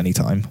drink at any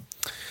time.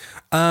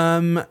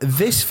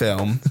 This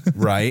film,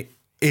 right,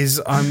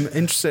 is I'm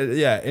interested.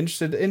 Yeah,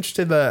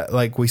 interested that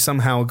like we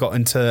somehow got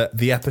into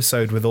the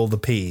episode with all the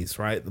P's,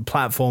 right? The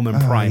platform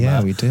and primer.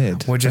 Yeah, we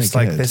did. We're just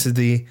Very like good. this is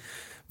the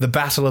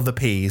battle of the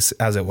P's,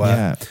 as it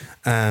were.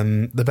 Yeah.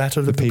 The battle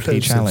of the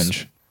PP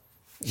challenge.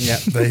 Yeah,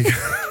 there you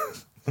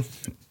go.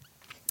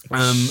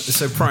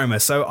 So primer.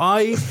 So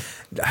I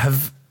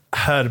have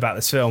heard about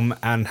this film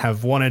and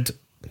have wanted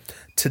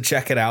to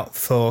check it out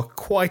for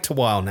quite a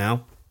while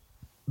now,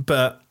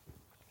 but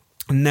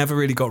never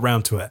really got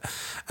round to it,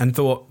 and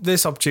thought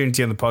this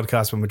opportunity on the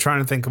podcast when we're trying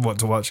to think of what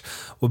to watch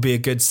would be a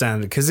good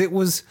standard, because it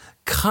was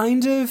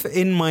kind of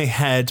in my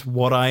head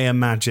what I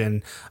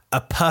imagine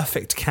a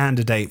perfect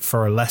candidate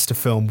for a Lester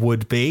film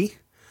would be.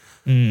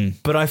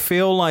 But I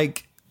feel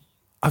like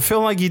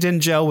you didn't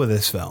gel with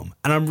this film,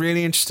 and I'm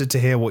really interested to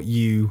hear what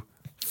you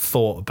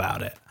thought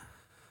about it.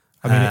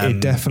 I mean, it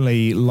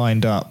definitely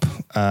lined up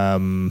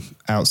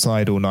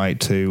outside all night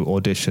to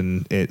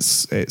audition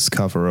its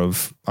cover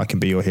of "I Can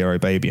Be Your Hero,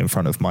 Baby" in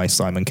front of my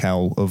Simon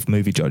Cowell of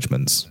movie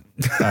judgments.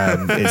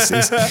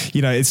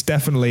 It's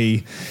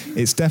definitely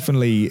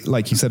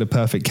like you said, a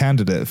perfect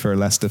candidate for a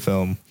Lester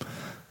film.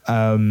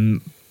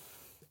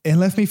 It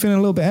left me feeling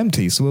a little bit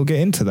empty, so we'll get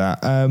into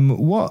that.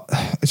 What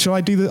shall I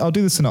do? I'll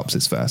do the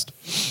synopsis first.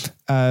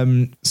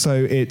 So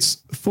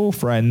it's 4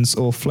 friends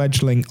or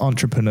fledgling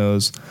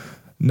entrepreneurs,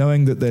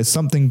 knowing that there's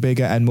something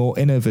bigger and more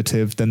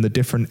innovative than the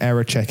different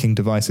error-checking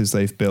devices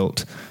they've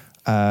built,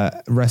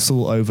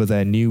 wrestle over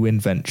their new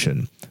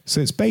invention.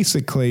 So it's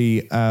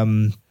basically,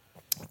 I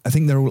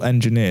think they're all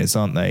engineers,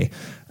 aren't they?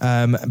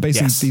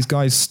 Basically, Yes. These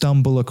guys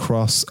stumble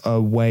across a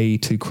way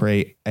to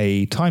create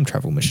a time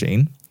travel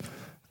machine,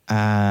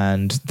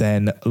 and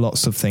then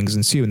lots of things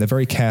ensue, and they're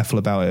very careful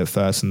about it at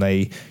first, and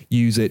they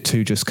use it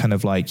to just kind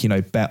of like,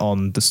 bet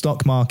on the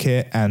stock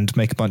market and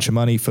make a bunch of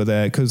money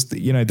because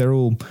they're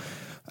all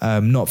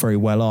not very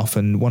well off,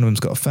 and one of them's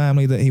got a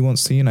family that he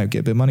wants to get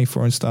a bit of money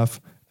for and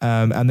stuff,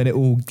 and then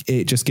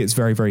it just gets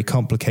very, very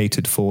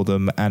complicated for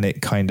them, and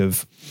it kind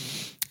of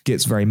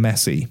gets very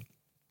messy.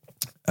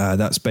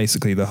 That's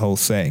basically the whole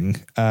thing.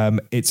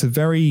 It's a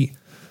very,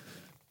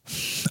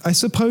 I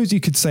suppose you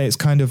could say it's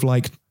kind of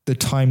like the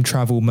time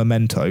travel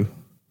Memento.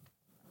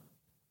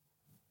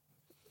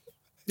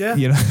 Yeah,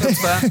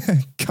 that's fair.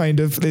 Kind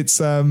of.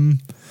 It's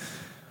and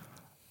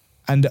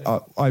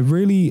I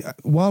really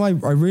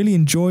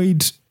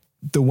enjoyed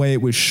the way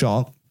it was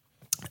shot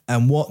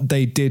and what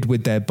they did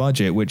with their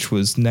budget, which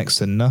was next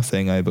to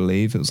nothing. I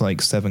believe it was like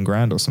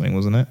 $7,000 or something,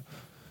 wasn't it?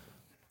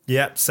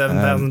 Yep,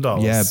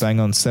 $7,000. Yeah, bang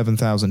on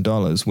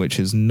 $7,000, which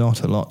is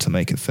not a lot to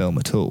make a film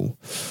at all.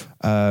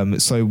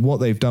 So what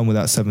they've done with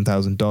that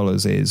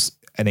 $7,000 is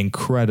an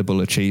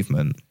incredible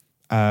achievement.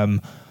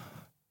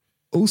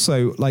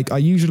 Also, like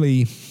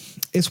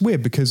it's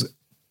weird because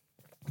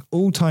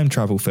all time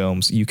travel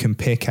films, you can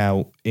pick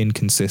out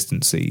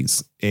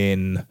inconsistencies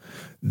in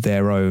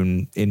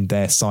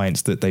their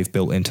science that they've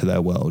built into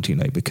their world,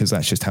 because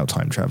that's just how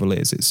time travel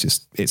is.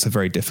 It's a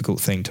very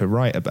difficult thing to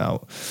write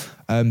about.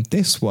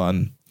 This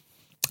one,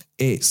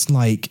 is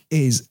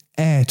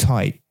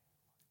airtight.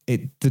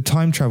 The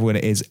time travel in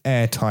it is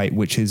airtight,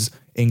 which is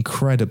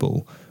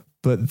incredible.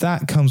 But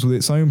that comes with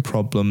its own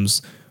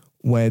problems,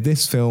 where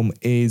this film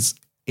is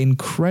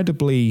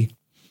incredibly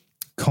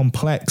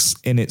complex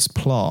in its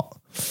plot.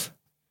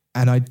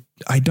 And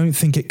I don't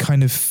think it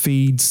kind of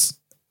feeds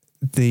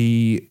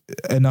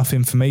enough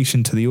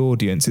information to the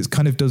audience. It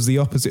kind of does the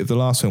opposite of the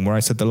last film, where I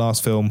said the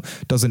last film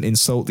doesn't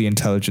insult the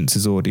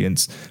intelligence's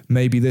audience.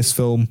 Maybe this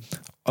film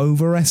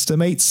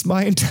overestimates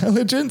my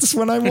intelligence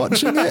when I'm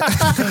watching it.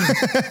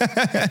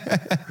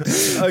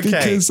 Okay,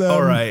 because,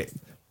 all right.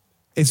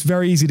 It's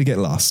very easy to get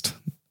lost.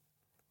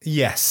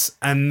 Yes,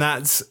 and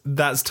that's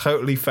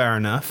totally fair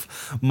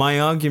enough.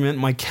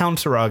 My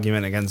counter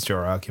argument against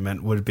your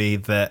argument would be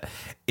that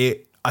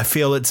I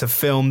feel it's a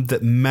film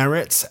that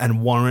merits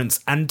and warrants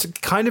and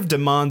kind of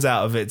demands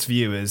out of its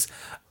viewers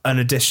an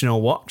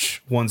additional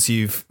watch once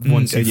you've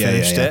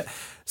finished it.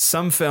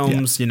 Some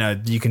films,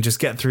 you can just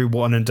get through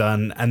one and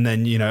done, and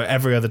then,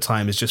 every other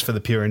time is just for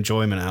the pure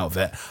enjoyment out of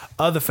it.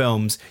 Other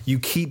films, you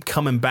keep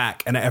coming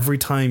back, and every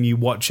time you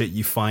watch it,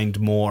 you find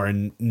more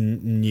and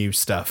new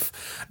stuff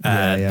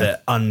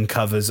that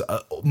uncovers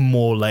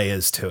more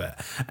layers to it.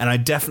 And I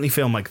definitely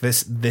feel like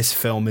this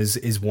film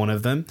is one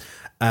of them.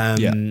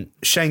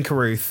 Shane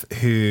Curruth,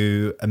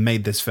 who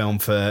made this film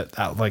for,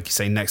 like you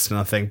say, next to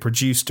nothing,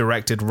 produced,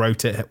 directed,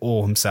 wrote it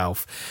all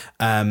himself.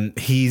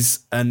 He's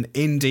an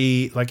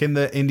indie, like in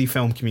the indie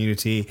film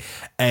community,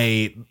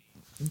 a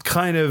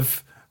kind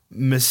of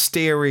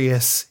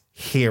mysterious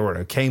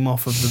hero, came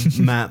off of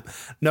the map.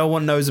 No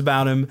one knows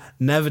about him,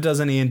 never does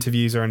any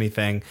interviews or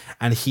anything.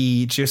 And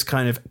he just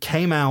kind of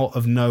came out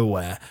of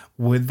nowhere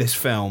with this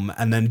film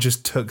and then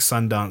just took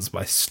Sundance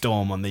by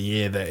storm on the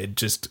year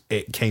that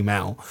it came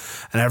out.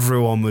 And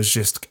everyone was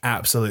just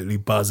absolutely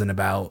buzzing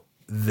about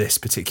this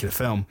particular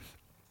film.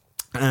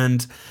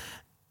 And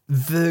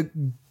the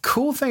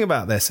cool thing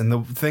about this, and the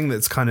thing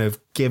that's kind of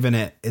given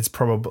it, it's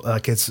probably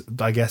like it's,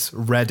 I guess,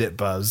 Reddit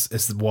buzz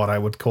is what I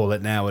would call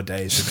it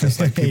nowadays, because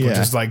like people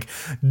just like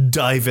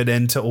diving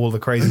into all the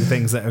crazy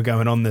things that are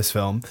going on in this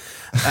film,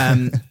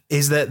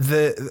 is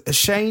that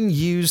Shane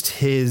used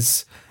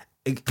his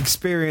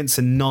experience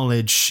and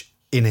knowledge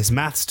in his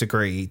maths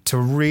degree to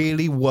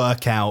really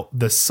work out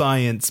the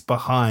science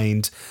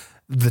behind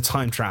the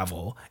time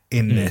travel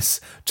in this,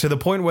 to the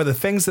point where the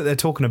things that they're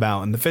talking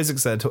about and the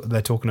physics that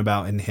they're talking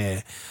about in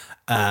here,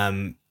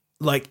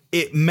 like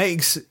it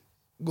makes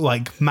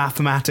like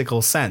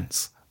mathematical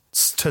sense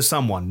to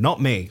someone,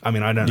 not me. I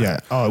mean, I don't know. Yeah.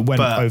 Oh, it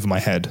went over my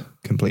head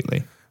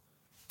completely.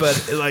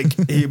 But like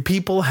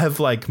people have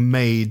like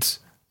made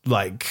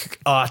like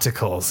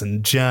articles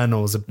and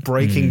journals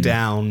breaking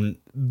down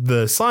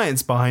the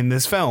science behind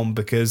this film,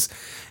 because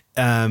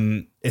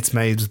it's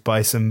made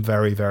by some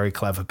very, very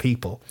clever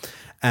people.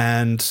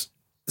 And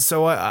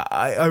so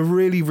I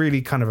really,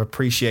 really kind of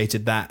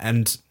appreciated that.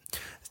 And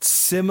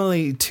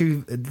similarly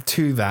to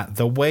that,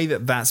 the way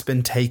that that's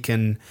been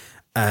taken,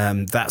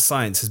 that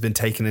science has been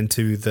taken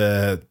into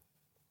the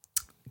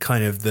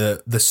kind of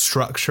the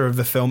structure of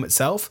the film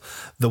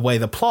itself, the way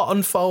the plot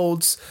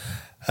unfolds,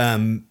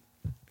 and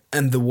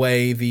the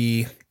way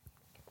that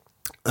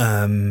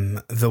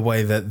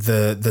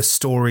the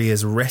story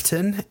is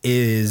written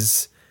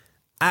is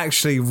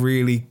actually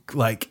really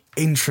like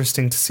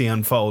interesting to see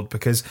unfold,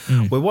 because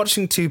we're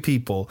watching two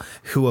people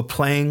who are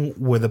playing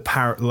with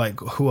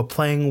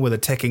a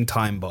ticking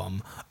time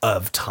bomb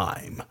of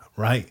time,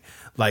 right?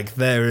 Like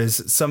there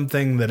is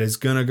something that is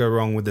going to go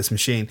wrong with this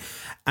machine.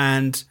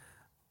 And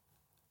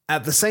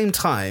at the same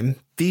time,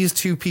 these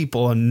two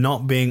people are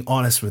not being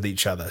honest with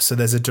each other. So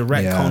there's a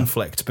direct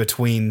conflict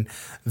between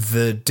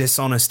the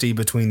dishonesty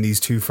between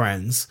these two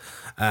friends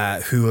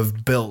who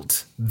have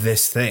built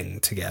this thing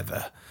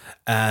together.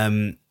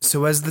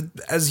 So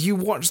as you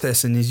watch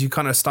this and as you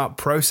kind of start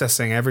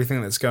processing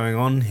everything that's going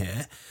on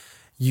here,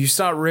 you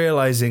start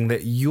realizing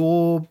that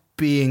you're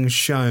being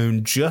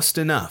shown just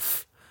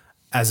enough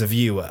as a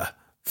viewer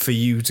for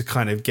you to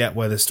kind of get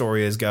where the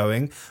story is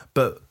going,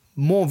 but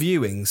more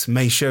viewings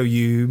may show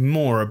you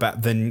more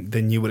about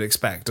than you would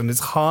expect. And it's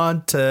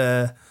hard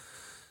to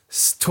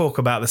talk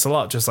about this a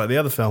lot, just like the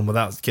other film,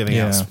 without giving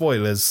out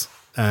spoilers.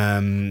 I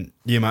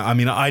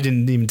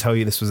didn't even tell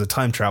you this was a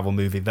time travel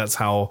movie. That's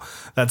how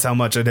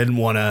much I didn't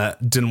want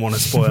to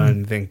spoil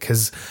anything,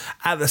 because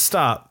at the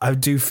start I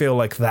do feel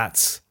like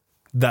that's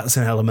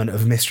an element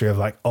of mystery of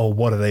like, oh,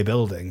 what are they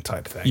building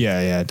type thing.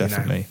 Yeah,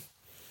 definitely. You know?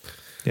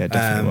 Yeah, it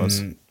definitely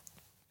was.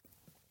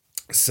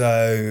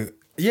 So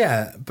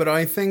yeah, but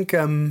I think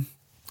I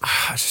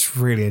just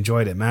really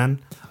enjoyed it, man.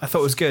 I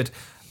thought it was good.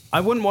 I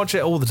wouldn't watch it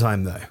all the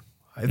time though.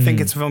 I think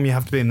it's a film you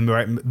have to be in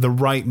the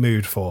right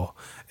mood for.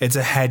 It's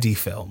a heady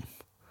film.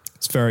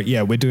 It's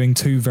we're doing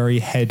two very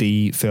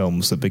heady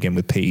films that begin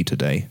with P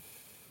today.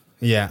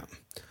 Yeah.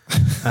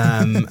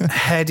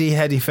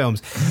 Heady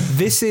films.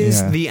 This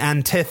is the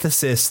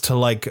antithesis to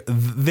like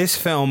this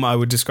film. I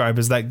would describe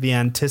as like the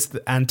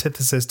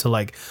antithesis to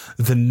like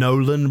the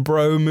Nolan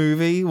bro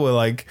movie, where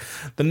like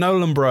the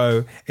Nolan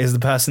bro is the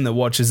person that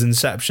watches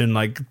Inception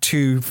like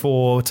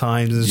 2-4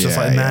 times and it's just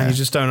like, man, you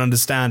just don't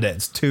understand it.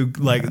 It's too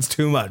it's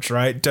too much,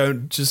 right?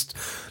 Don't just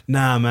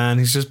man,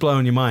 he's just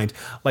blowing your mind.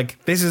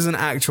 Like this is an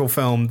actual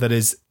film that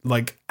is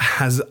like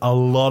has a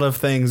lot of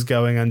things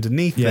going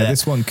underneath it.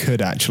 This one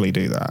could actually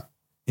do that.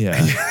 Yeah.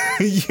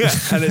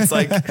 And it's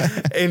like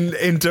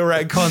in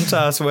direct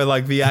contrast where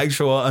like the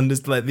actual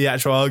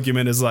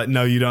argument is like,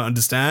 no, you don't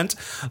understand.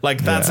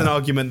 Like that's an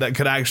argument that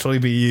could actually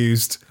be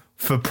used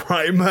for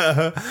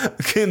Primer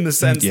in the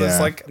sense that's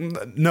like,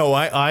 no,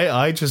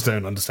 I just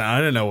don't understand. I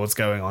don't know what's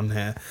going on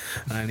here.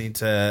 I need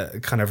to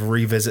kind of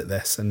revisit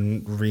this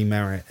and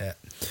remerit it.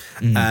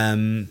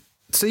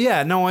 So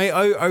yeah, no,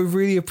 I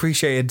really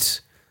appreciated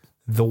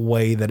the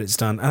way that it's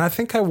done, and I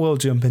think I will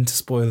jump into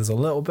spoilers a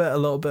little bit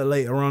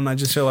later on. I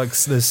just feel like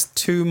there's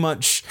too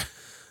much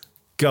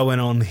going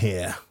on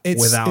here.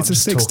 It's a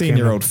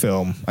 16-year-old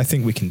film. I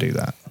think we can do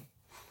that.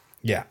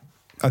 Yeah,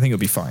 I think it'll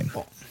be fine.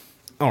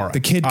 All right, the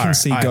kid can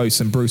see ghosts,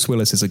 and Bruce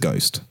Willis is a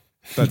ghost.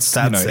 That's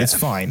it's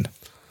fine.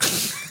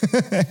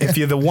 If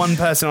you're the one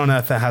person on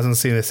earth that hasn't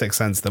seen The Sixth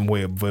Sense, then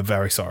we're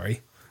very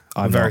sorry.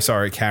 I'm very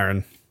sorry,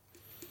 Karen.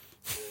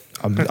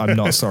 I'm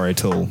not sorry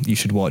at all. You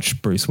should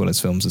watch Bruce Willis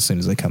films as soon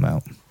as they come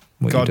out.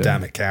 God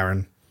damn it,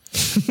 Karen.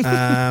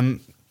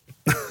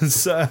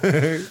 So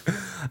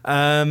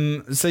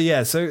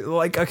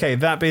like, okay,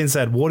 that being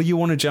said, what do you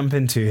want to jump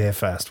into here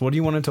first? What do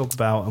you want to talk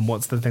about, and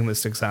what's the thing that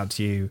sticks out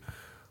to you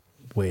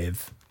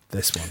with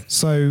this one?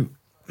 So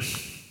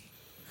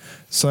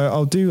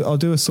I'll do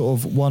a sort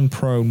of one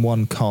pro and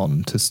one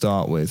con to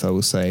start with. I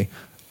will say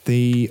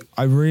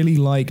I really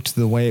liked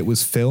the way it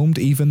was filmed,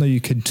 even though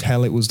you could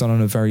tell it was done on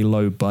a very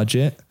low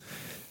budget.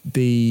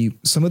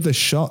 Some of the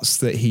shots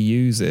that he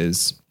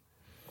uses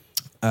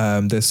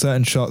There's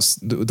certain shots,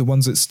 the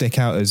ones that stick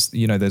out as,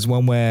 you know, there's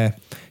one where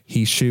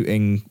he's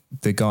shooting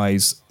the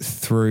guys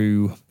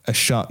through a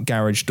shut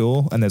garage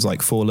door and there's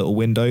like 4 little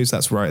windows.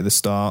 That's right at the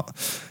start.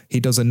 He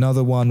does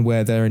another one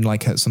where they're in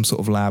like some sort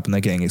of lab and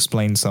they're getting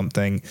explained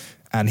something,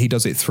 and he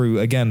does it through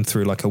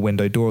like a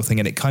window door thing,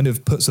 and it kind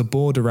of puts a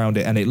board around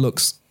it and it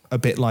looks a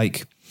bit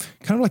like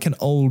kind of like an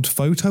old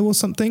photo or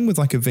something with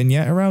like a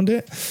vignette around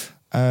it.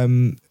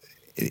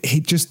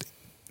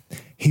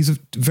 He's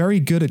very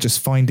good at just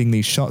finding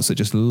these shots that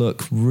just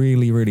look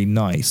really, really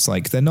nice.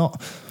 Like they're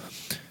not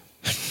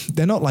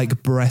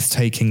like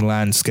breathtaking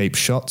landscape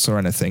shots or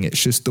anything.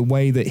 It's just the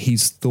way that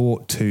he's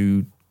thought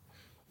to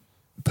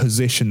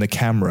position the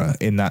camera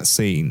in that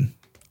scene,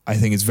 I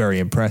think is very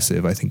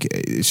impressive. I think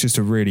it's just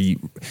it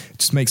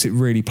just makes it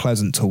really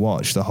pleasant to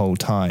watch the whole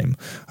time.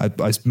 I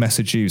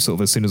messaged you sort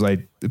of as soon as I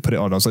put it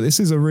on. I was like, this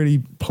is a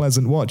really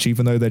pleasant watch,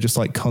 even though they're just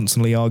like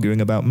constantly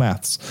arguing about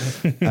maths.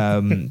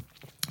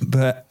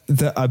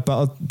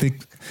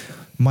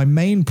 My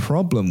main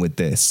problem with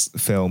this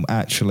film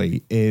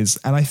actually is,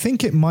 and I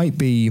think it might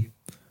be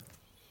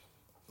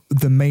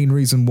the main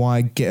reason why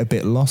I get a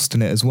bit lost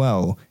in it as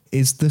well,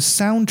 is the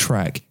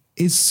soundtrack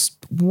is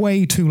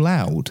way too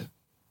loud.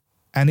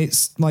 And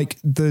it's like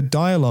the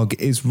dialogue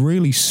is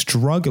really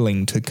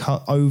struggling to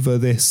cut over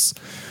this,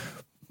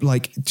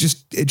 like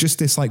just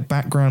this like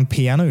background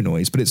piano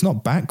noise, but it's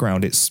not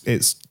background. It's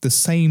the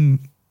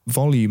same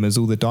volume as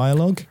all the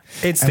dialogue.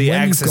 It's the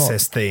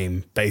Exorcist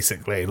theme,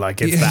 basically. Like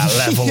it's that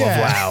level of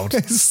loud.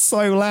 It's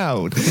so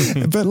loud.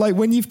 But like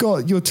when you've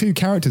got your two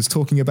characters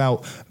talking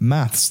about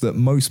maths that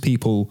most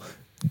people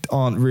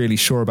aren't really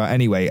sure about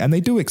anyway, and they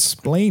do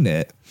explain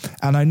it.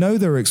 And I know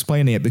they were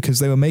explaining it because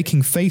they were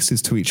making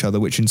faces to each other,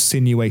 which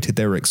insinuated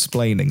they were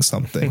explaining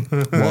something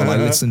while I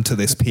listened to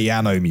this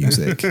piano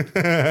music.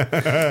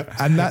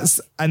 And that's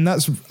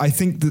I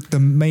think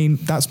that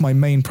that's my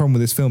main problem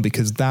with this film,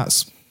 because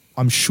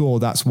I'm sure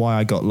that's why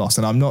I got lost.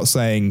 And I'm not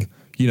saying,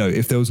 you know,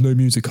 if there was no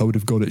music, I would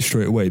have got it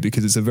straight away,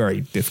 because it's a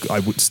very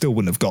difficult,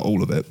 wouldn't have got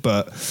all of it.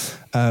 But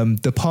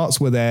the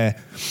parts where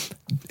they're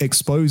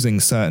exposing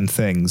certain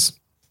things,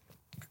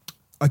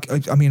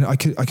 I mean, I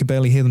could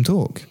barely hear them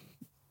talk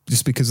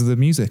just because of the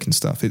music and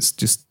stuff. It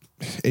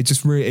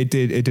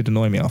did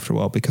annoy me after a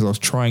while, because I was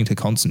trying to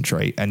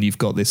concentrate and you've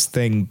got this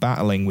thing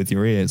battling with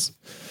your ears.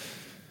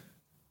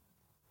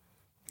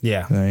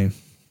 Yeah. So,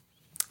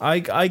 I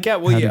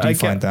get what how did you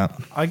find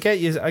that? I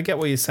get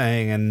what you're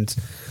saying, and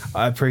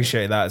I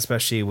appreciate that,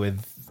 especially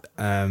with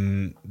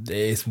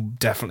it's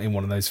definitely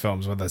one of those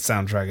films where the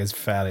soundtrack is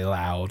fairly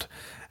loud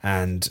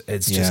and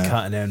it's just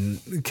cutting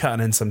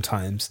in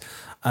sometimes.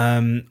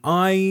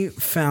 I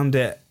found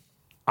it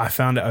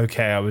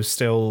okay. I was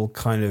still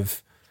kind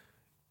of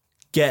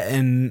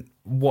getting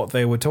what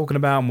they were talking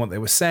about and what they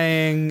were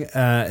saying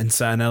in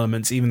certain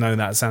elements, even though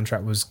that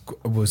soundtrack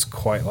was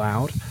quite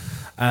loud.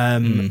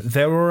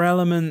 There were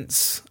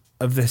elements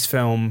of this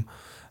film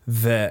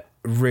that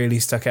really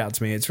stuck out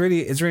to me. It's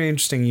really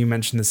interesting you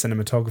mentioned the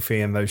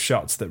cinematography and those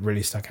shots that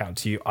really stuck out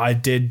to you. I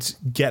did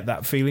get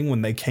that feeling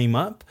when they came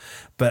up,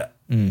 but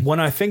when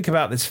I think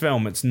about this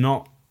film,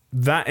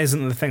 that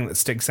isn't the thing that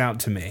sticks out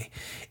to me.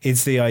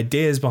 It's the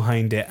ideas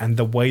behind it and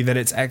the way that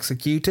it's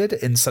executed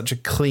in such a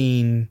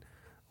clean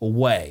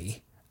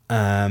way.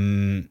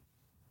 And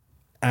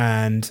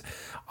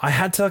I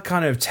had to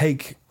kind of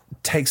take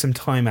some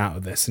time out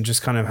of this and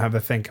just kind of have a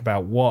think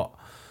about what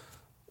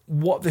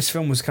this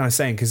film was kind of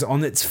saying, because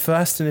on its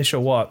first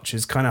initial watch,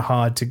 it's kind of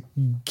hard to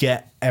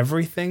get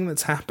everything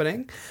that's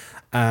happening,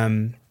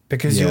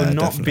 because you're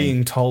not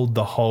being told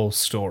the whole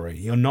story.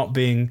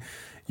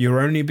 You're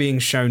only being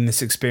shown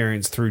this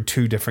experience through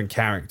 2 different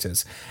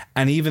characters,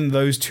 and even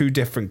those 2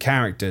 different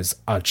characters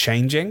are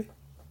changing.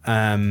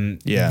 They're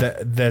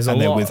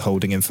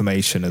withholding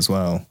information as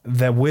well.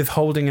 They're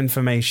withholding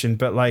information,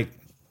 but like,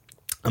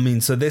 I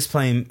mean, so this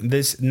film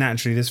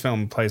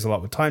plays a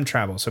lot with time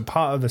travel. So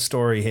part of the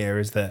story here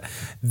is that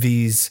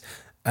these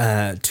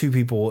 2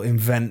 people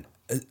invent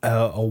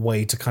a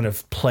way to kind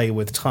of play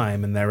with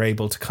time, and they're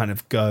able to kind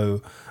of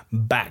go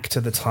back to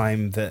the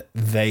time that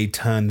they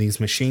turn these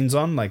machines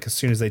on. Like as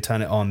soon as they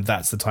turn it on,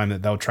 that's the time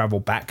that they'll travel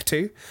back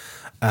to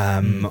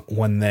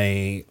when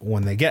they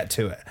get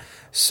to it.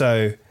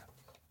 So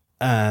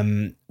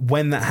when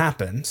that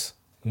happens,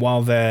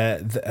 while they're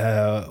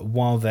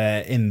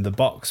in the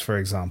box, for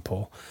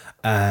example,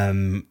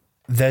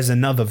 there's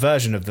another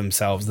version of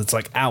themselves that's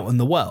like out in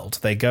the world.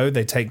 They get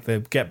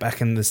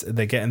in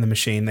the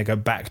machine, they go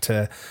back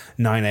to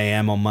 9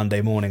 a.m. on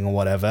Monday morning or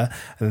whatever,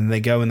 and then they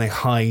go and they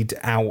hide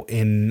out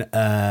in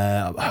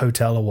a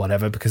hotel or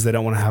whatever, because they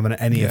don't want to have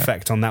any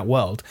effect on that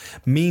world.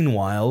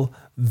 Meanwhile,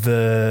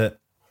 the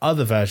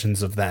other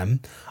versions of them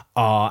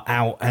are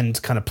out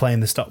and kind of playing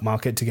the stock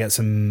market to get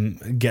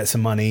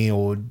some money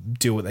or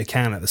do what they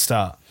can at the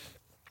start.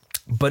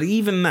 But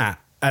even that,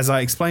 as I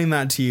explain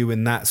that to you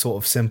in that sort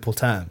of simple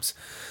terms,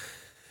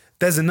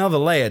 there's another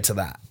layer to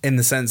that, in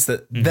the sense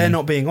that they're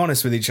not being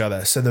honest with each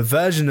other. So the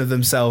version of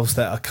themselves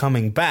that are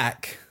coming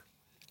back,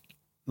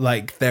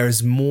 like, there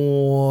is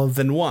more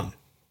than one.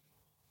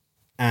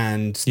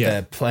 and Yeah.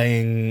 they're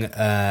playing,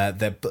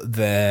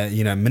 they're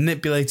you know,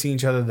 manipulating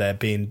each other. They're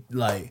being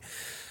like,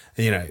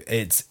 you know,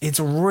 it's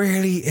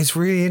really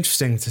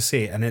interesting to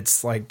see, and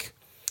it's like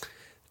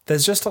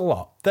there's just a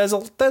lot. There's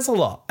a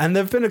lot, and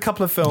there've been a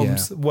couple of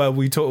films where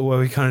we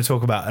kind of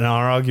talk about, and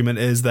our argument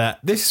is that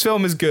this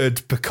film is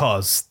good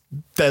because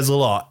there's a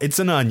lot. It's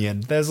an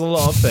onion. There's a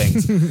lot of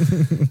things,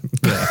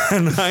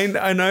 and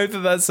I know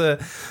that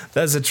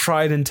that's a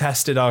tried and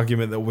tested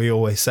argument that we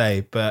always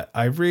say, but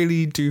I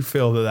really do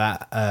feel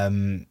that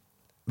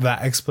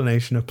that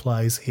explanation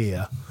applies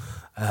here.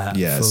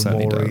 For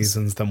more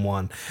reasons than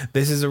one.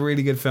 This is a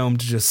really good film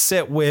to just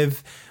sit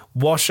with,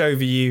 wash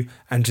over you,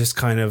 and just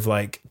kind of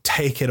like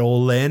take it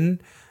all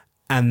in,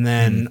 and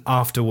then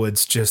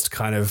afterwards just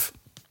kind of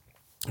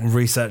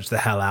research the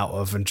hell out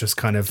of and just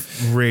kind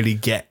of really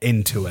get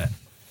into it.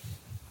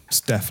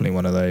 It's definitely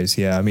one of those.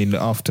 Yeah. I mean,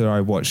 after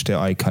I watched it,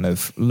 I kind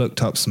of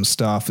looked up some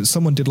stuff.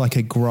 Someone did like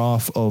a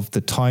graph of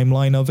the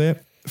timeline of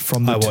it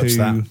from the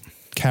two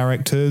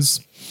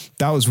characters.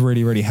 That was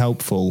really, really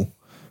helpful.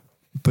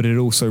 But it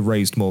also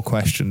raised more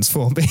questions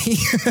for me.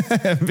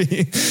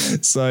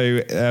 So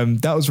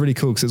that was really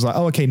cool because it was like,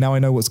 oh, okay, now I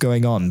know what's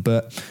going on.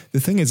 But the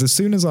thing is, as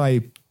soon as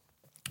I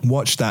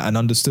watched that and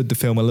understood the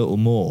film a little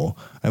more,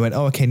 I went,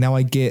 oh, okay, now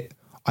I get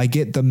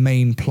the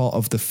main plot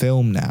of the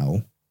film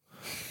now.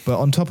 But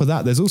on top of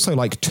that, there's also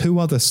like 2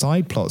 other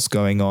side plots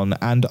going on.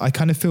 And I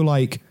kind of feel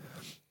like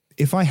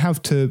if I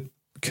have to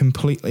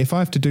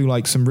do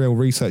like some real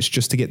research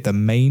just to get the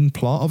main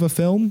plot of a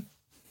film,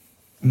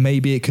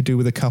 maybe it could do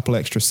with a couple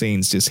extra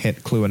scenes, just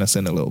cluing us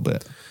in a little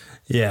bit.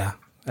 Yeah.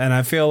 And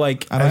I feel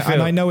like,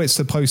 I know it's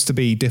supposed to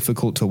be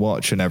difficult to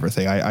watch and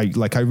everything.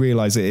 I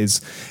realize it is.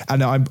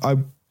 And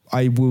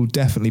I will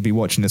definitely be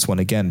watching this one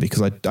again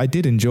because I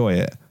did enjoy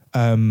it.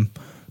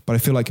 But I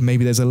feel like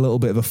maybe there's a little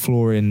bit of a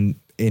flaw in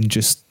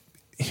just,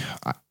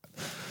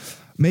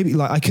 maybe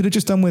like I could have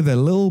just done with a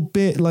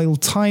little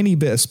tiny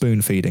bit of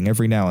spoon feeding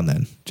every now and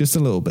then. Just a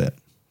little bit.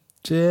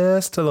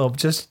 Just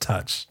a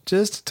touch.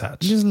 Just a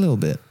little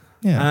bit.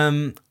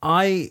 Yeah.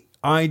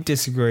 I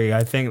disagree.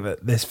 I think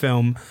that this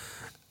film,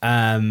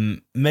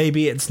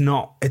 maybe this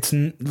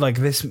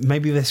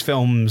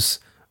film's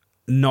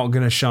not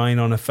going to shine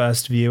on a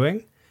first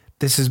viewing.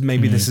 This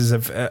is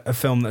a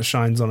film that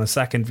shines on a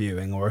second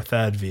viewing or a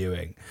third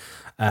viewing.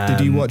 Did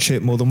you watch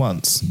it more than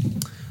once?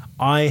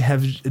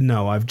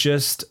 I've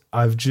just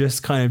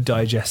kind of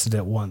digested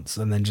it once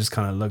and then just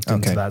kind of looked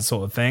into that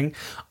sort of thing.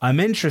 I'm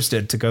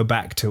interested to go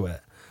back to it,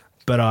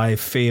 but I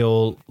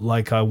feel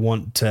like I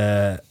want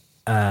to,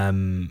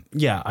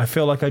 I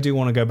feel like I do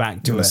want to go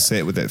back to it.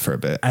 Sit with it for a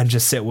bit. And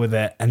just sit with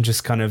it and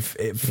just kind of,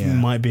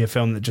 might be a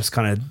film that just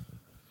kind of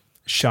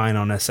shine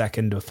on a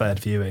second or third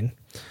viewing.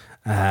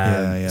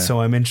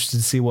 So I'm interested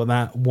to see what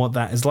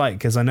that is like,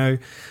 because I know,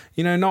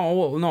 not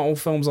all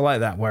films are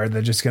like that, where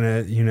they're just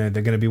gonna,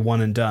 they're gonna be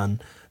one and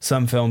done.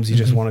 Some films you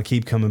just want to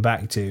keep coming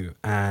back to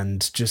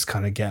and just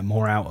kind of get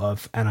more out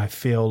of, and I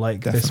feel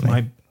like this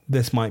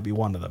might be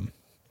one of them.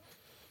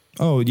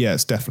 Oh yeah,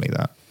 it's definitely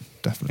that.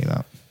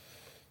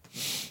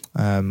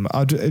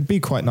 It'd be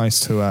quite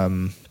nice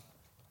to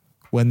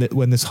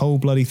when this whole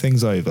bloody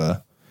thing's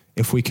over,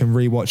 if we can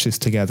rewatch this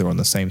together on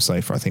the same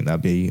sofa. I think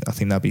that'd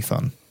be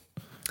fun.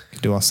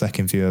 Do our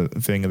second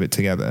viewing of it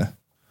together.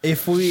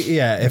 If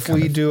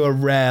we do a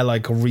rare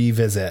like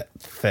revisit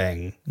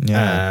thing,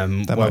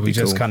 where we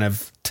just kind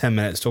of 10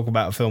 minutes talk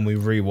about a film we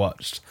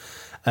rewatched,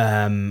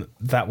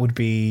 that would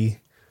be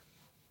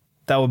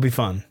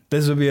fun.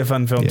 This would be a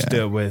fun film to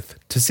do it with,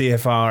 to see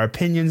if our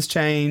opinions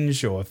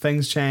change or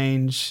things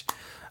change.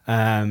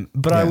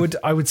 But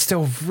I would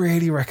still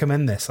really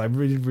recommend this. I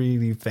really,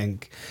 really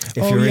think if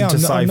you're into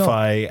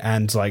sci-fi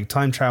and like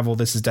time travel,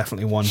 this is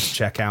definitely one to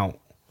check out.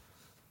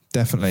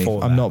 Definitely.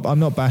 I'm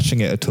not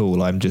bashing it at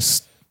all. I'm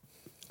just,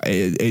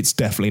 it's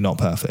definitely not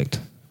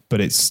perfect,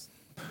 but it's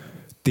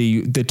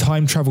the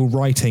time travel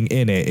writing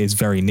in it is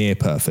very near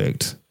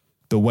perfect.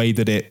 The way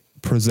that it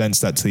presents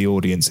that to the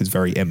audience is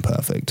very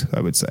imperfect, I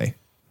would say.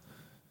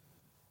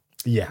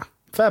 Yeah.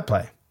 Fair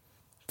play.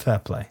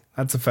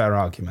 That's a fair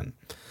argument.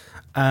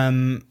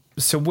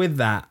 So with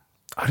that,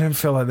 I don't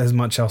feel like there's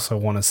much else I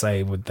want to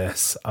say with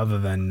this other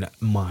than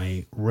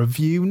my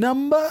review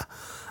number.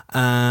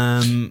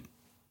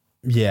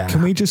 Yeah.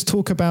 Can we just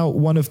talk about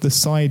one of the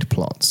side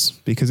plots?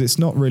 Because it's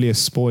not really a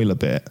spoiler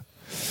bit,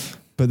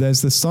 but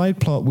there's the side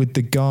plot with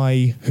the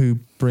guy who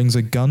brings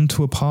a gun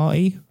to a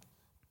party.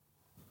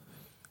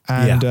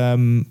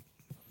 And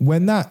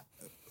when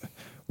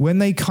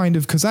they kind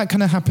of, because that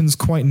kind of happens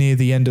quite near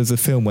the end of the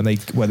film where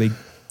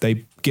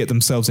they get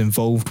themselves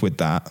involved with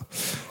that.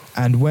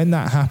 And when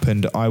that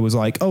happened, I was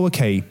like, oh,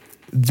 okay,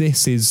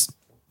 this is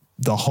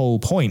the whole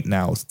point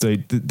now.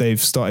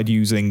 They've started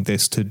using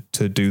this to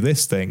do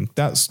this thing.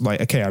 That's like,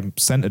 okay, I'm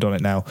centered on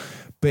it now.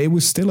 But it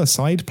was still a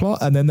side plot,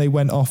 and then they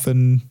went off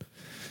and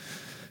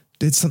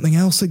did something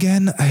else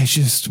again. It's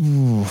just,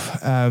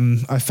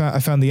 I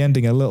found the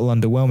ending a little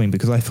underwhelming,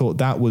 because I thought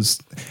that was,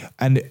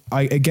 and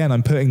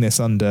I'm putting this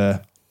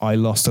under, I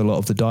lost a lot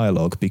of the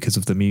dialogue because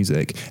of the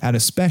music. And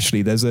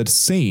especially there's a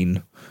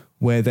scene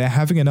where they're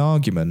having an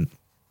argument,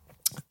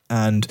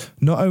 and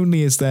not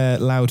only is there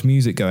loud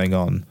music going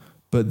on,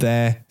 but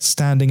they're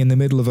standing in the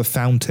middle of a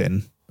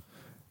fountain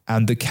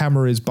and the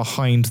camera is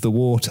behind the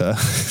water.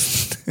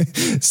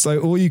 So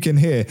all you can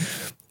hear,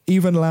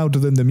 even louder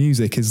than the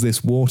music, is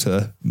this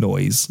water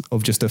noise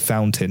of just a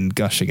fountain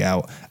gushing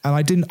out. And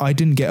I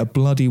didn't get a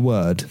bloody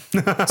word.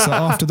 So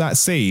after that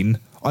scene,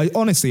 I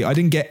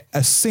didn't get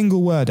a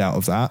single word out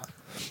of that.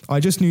 I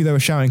just knew they were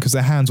shouting because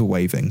their hands were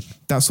waving.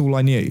 That's all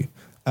I knew.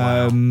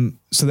 Wow.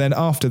 So then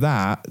after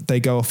that,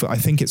 they go off. I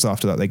think it's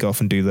after that they go off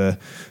and do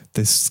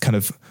this kind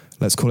of,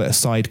 let's call it a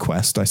side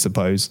quest, I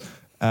suppose.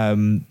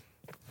 But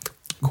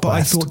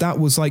I thought that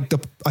was like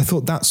I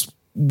thought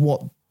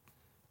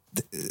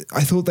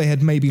they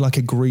had maybe like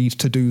agreed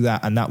to do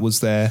that, and that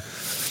was their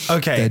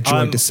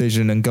joint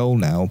decision and goal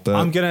now. But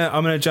I'm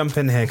gonna jump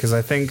in here because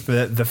I think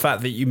that the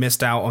fact that you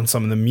missed out on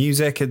some of the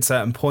music at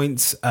certain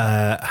points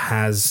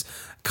has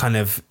kind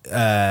of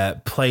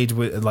played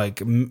with,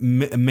 like,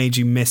 made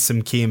you miss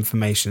some key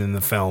information in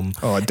the film.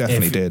 Oh, I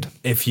definitely did.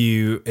 If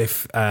you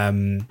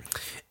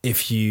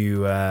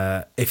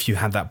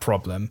had that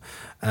problem,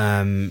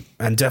 and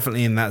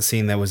definitely in that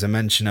scene there was a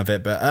mention of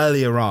it. But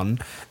earlier on,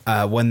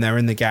 when they're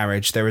in the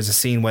garage, there is a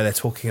scene where they're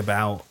talking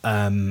about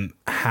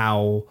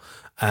how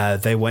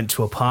they went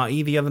to a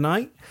party the other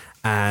night,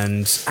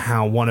 and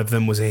how one of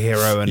them was a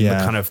hero and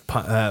kind of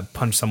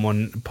punched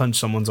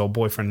someone's old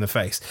boyfriend in the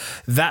face.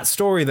 That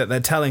story that they're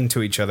telling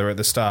to each other at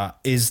the start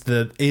is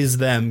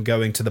them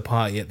going to the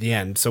party at the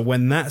end. So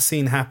when that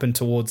scene happened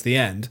towards the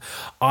end,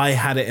 I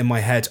had it in my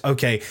head,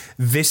 okay,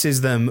 this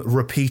is them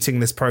repeating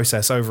this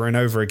process over and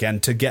over again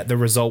to get the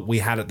result we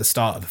had at the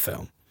start of the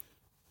film.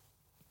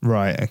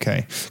 Right,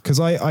 okay. Because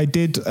I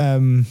did...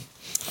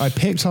 I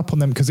picked up on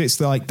them because it's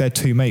like they're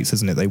two mates,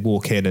 isn't it? They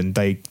walk in and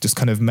they just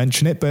kind of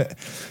mention it, but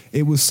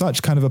it was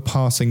such kind of a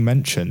passing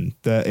mention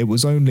that it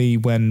was only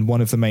when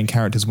one of the main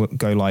characters would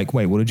go like,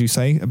 wait, what did you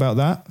say about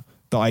that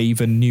I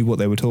even knew what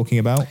they were talking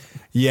about.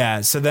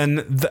 Yeah, so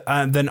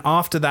then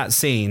after that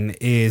scene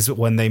is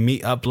when they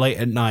meet up late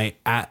at night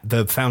at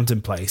the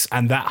fountain place,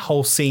 and that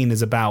whole scene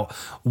is about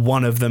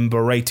one of them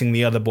berating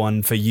the other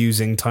one for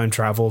using time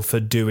travel for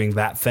doing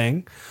that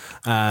thing.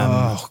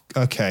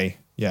 Okay.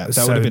 Yeah,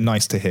 that would have been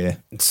nice to hear.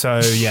 So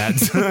yeah,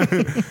 so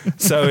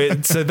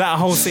that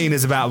whole scene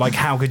is about like,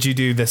 how could you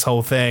do this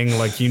whole thing?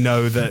 Like, you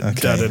know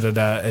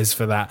that is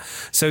for that.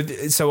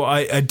 So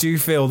I do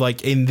feel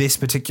like in this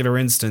particular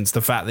instance,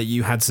 the fact that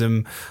you had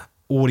some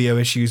audio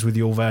issues with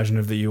your version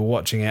of that you were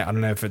watching it, I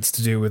don't know if it's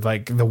to do with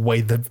like the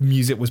way the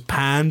music was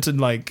panned and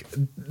like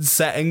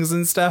settings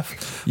and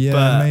stuff. Yeah,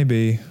 but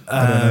maybe.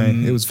 I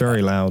don't know. It was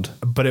very loud.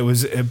 But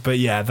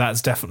yeah,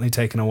 that's definitely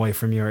taken away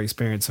from your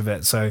experience of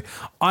it. So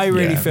I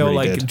really feel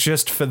really like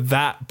just for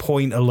that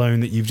point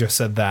alone that you've just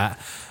said that,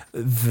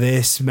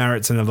 this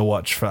merits another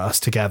watch for us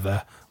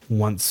together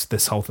once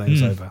this whole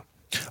thing's over.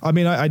 I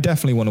mean, I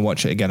definitely want to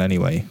watch it again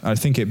anyway. I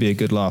think it'd be a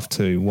good laugh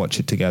to watch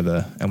it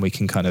together and we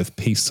can kind of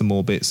piece some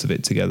more bits of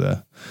it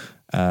together.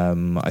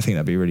 I think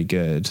that'd be really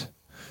good.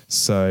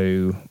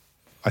 So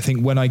I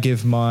think when I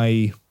give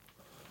my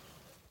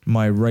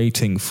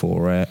rating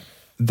for it,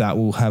 that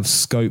will have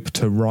scope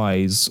to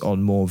rise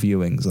on more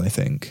viewings, I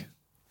think.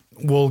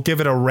 We'll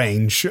give it a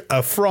range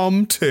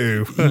from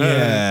 2.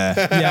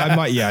 I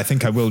might. Yeah, I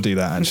think I will do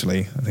that,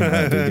 actually. I think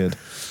that'd be good.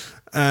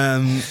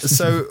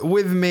 So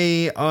with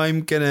me,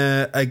 I'm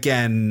gonna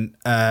again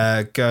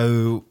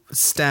go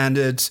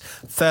standard,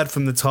 third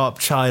from the top,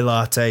 chai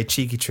latte,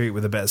 cheeky treat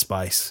with a bit of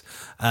spice.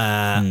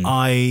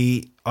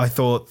 I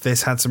thought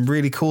this had some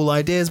really cool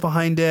ideas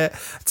behind it.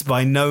 It's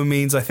by no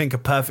means, I think, a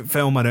perfect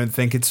film. I don't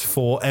think it's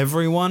for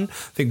everyone. I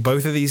think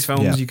both of these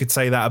films, you could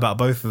say that about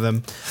both of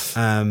them.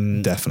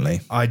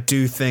 Definitely. I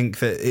do think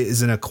that it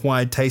is an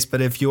acquired taste, but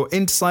if you're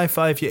into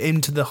sci-fi, if you're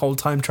into the whole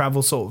time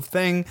travel sort of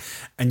thing,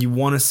 and you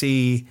want to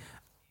see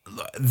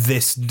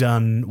this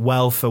done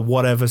well for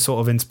whatever sort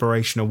of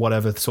inspiration or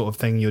whatever sort of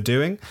thing you're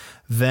doing,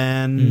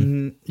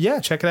 then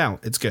check it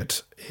out. It's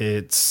good.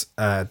 It's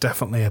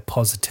definitely a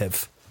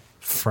positive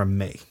from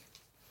me.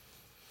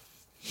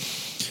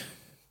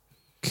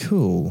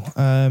 Cool.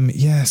 For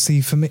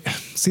me,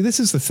 this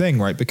is the thing,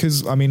 right?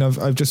 Because I mean,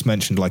 I've just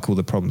mentioned like all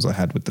the problems I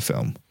had with the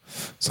film,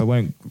 so I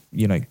won't,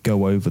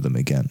 go over them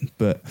again,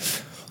 but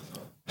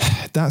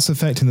that's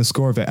affecting the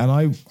score of it.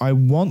 And I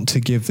want to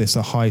give this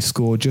a high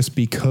score just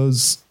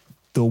because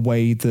the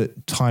way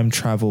that time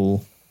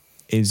travel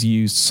is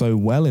used so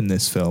well in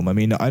this film. I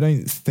mean, I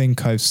don't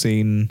think I've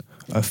seen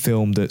a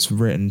film that's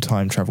written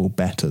time travel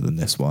better than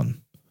this one.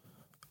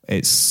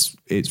 It's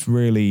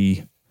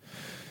really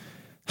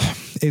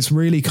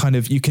kind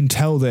of, you can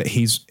tell that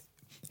he's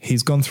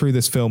gone through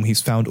this film.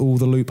 He's found all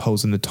the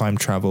loopholes in the time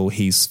travel.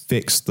 He's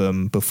fixed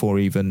them before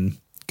even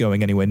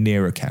going anywhere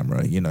near a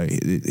camera.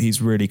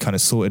 He's really kind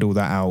of sorted all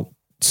that out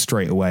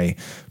straight away,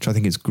 which I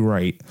think is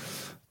great.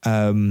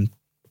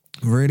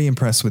 Really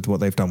impressed with what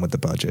they've done with the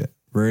budget.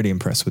 Really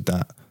impressed with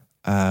that.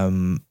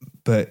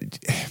 But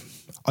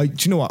Do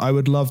you know what? I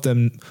would love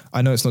them.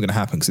 I know it's not going to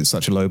happen because it's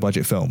such a low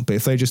budget film, but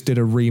if they just did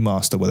a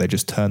remaster where they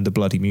just turned the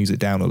bloody music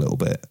down a little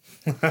bit,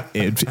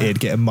 it'd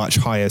get a much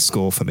higher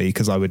score for me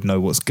because I would know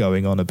what's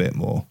going on a bit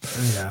more.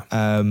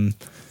 Yeah.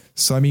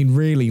 So, I mean,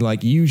 really,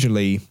 like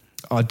usually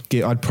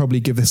I'd probably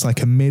give this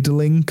like a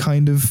middling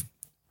kind of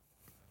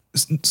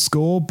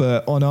score,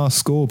 but on our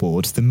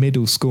scoreboard, the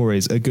middle score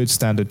is a good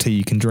standard tea.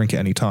 You can drink at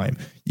any time.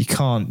 You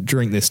can't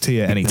drink this tea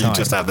at any time. You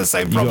just have the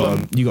same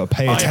problem. You got to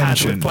pay attention.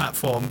 I had with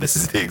Platform. This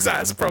is the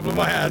exact problem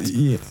I had.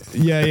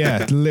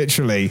 Yeah,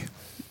 literally.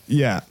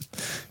 Yeah.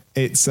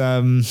 It's,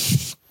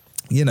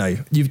 you know,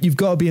 you've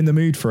got to be in the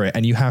mood for it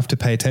and you have to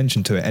pay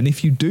attention to it. And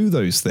if you do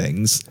those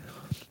things,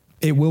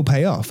 it will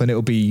pay off and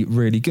it'll be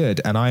really good.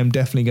 And I am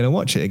definitely going to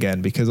watch it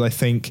again because I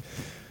think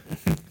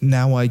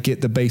now I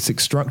get the basic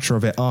structure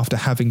of it after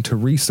having to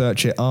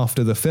research it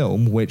after the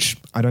film, which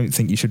I don't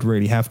think you should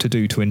really have to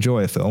do to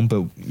enjoy a film,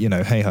 but you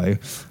know, hey ho.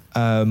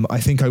 I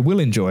think I will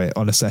enjoy it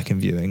on a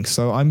second viewing.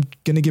 So I'm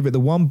going to give it the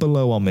one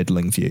below our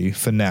middling view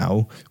for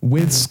now,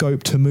 with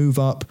scope to move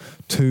up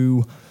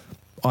to,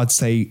 I'd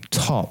say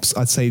tops.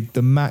 I'd say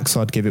the max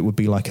I'd give it would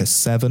be like a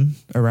 7,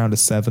 around a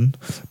 7.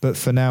 But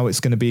for now, it's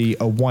going to be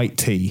a white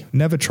tea.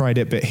 Never tried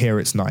it, but here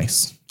it's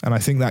nice. And I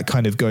think that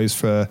kind of goes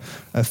for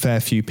a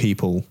fair few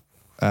people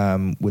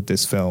with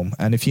this film.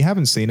 And if you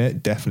haven't seen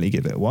it, definitely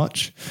give it a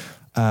watch.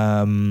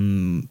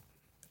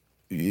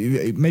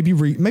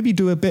 Maybe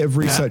do a bit of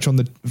research on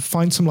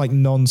find some like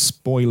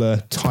non-spoiler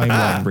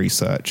timeline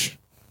research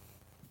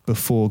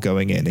before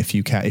going in, if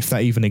you can, if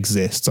that even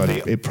exists.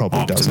 It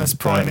probably doesn't. Optimus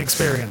Prime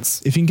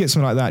experience. If you can get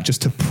something like that,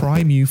 just to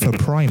prime you for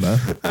Primer,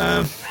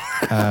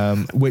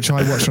 which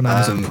I watched on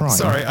Amazon Prime.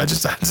 Sorry, I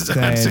just had to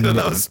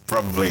that was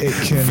probably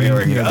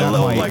veering a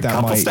little like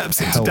couple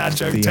steps into dad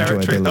joke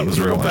territory. That was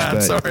real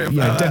bad. Sorry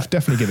about that.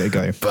 Definitely give it a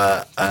go.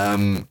 But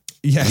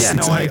yes, yeah,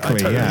 no,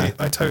 exactly.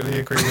 I totally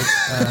agree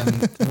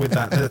with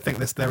that. I think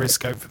there is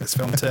scope for this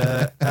film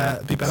to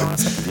be better on a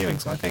second viewing.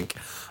 So I think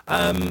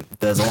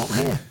there's a lot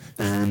here,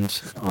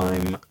 and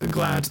I'm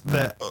glad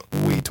that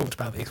we talked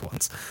about these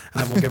ones,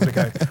 and we'll give it a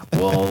go.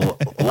 We'll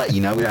let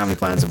you know. We don't have any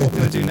plans of what we're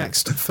going to do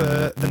next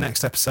for the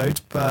next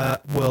episode,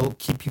 but we'll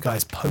keep you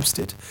guys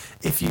posted.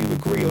 If you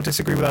agree or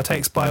disagree with our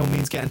takes, by all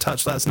means, get in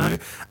touch. Let us know.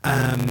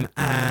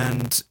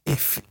 And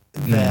if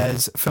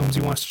there's films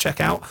you want us to check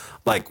out,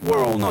 like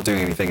we're all not doing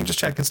anything and just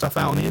checking stuff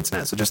out on the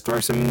internet, so just throw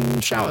some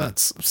shout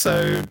outs,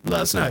 so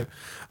let us know.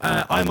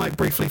 I might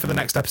briefly for the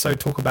next episode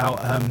talk about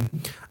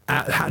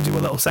how to do a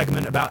little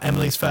segment about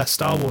Emily's first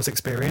Star Wars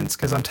experience,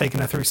 because I'm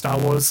taking her through Star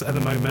Wars at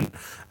the moment,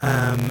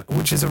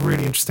 which is a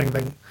really interesting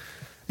thing.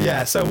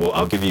 Yeah, so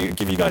I'll give you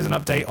guys an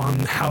update on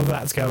how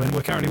that's going.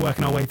 We're currently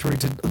working our way through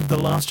to The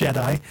Last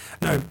Jedi.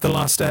 No, the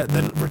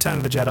Return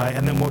of the Jedi,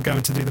 and then we're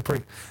going to do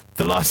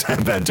The Last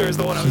Adventure is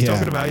the one I was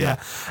talking about, yeah.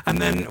 And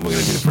then we're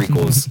going to do the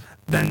prequels.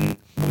 Then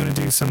we're going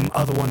to do some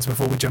other ones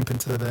before we jump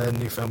into the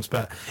new films.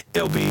 But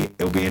it'll be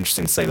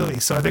interesting to say the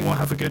least. So I think we'll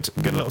have a good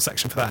little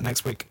section for that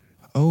next week.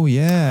 Oh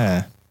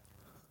yeah.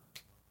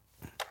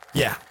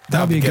 Yeah,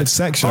 that'll be a good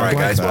section. All right,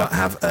 guys. Well,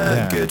 have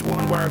a good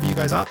one wherever you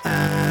guys are,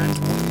 and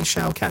we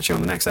shall catch you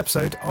on the next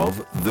episode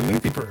of The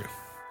Movie Brew.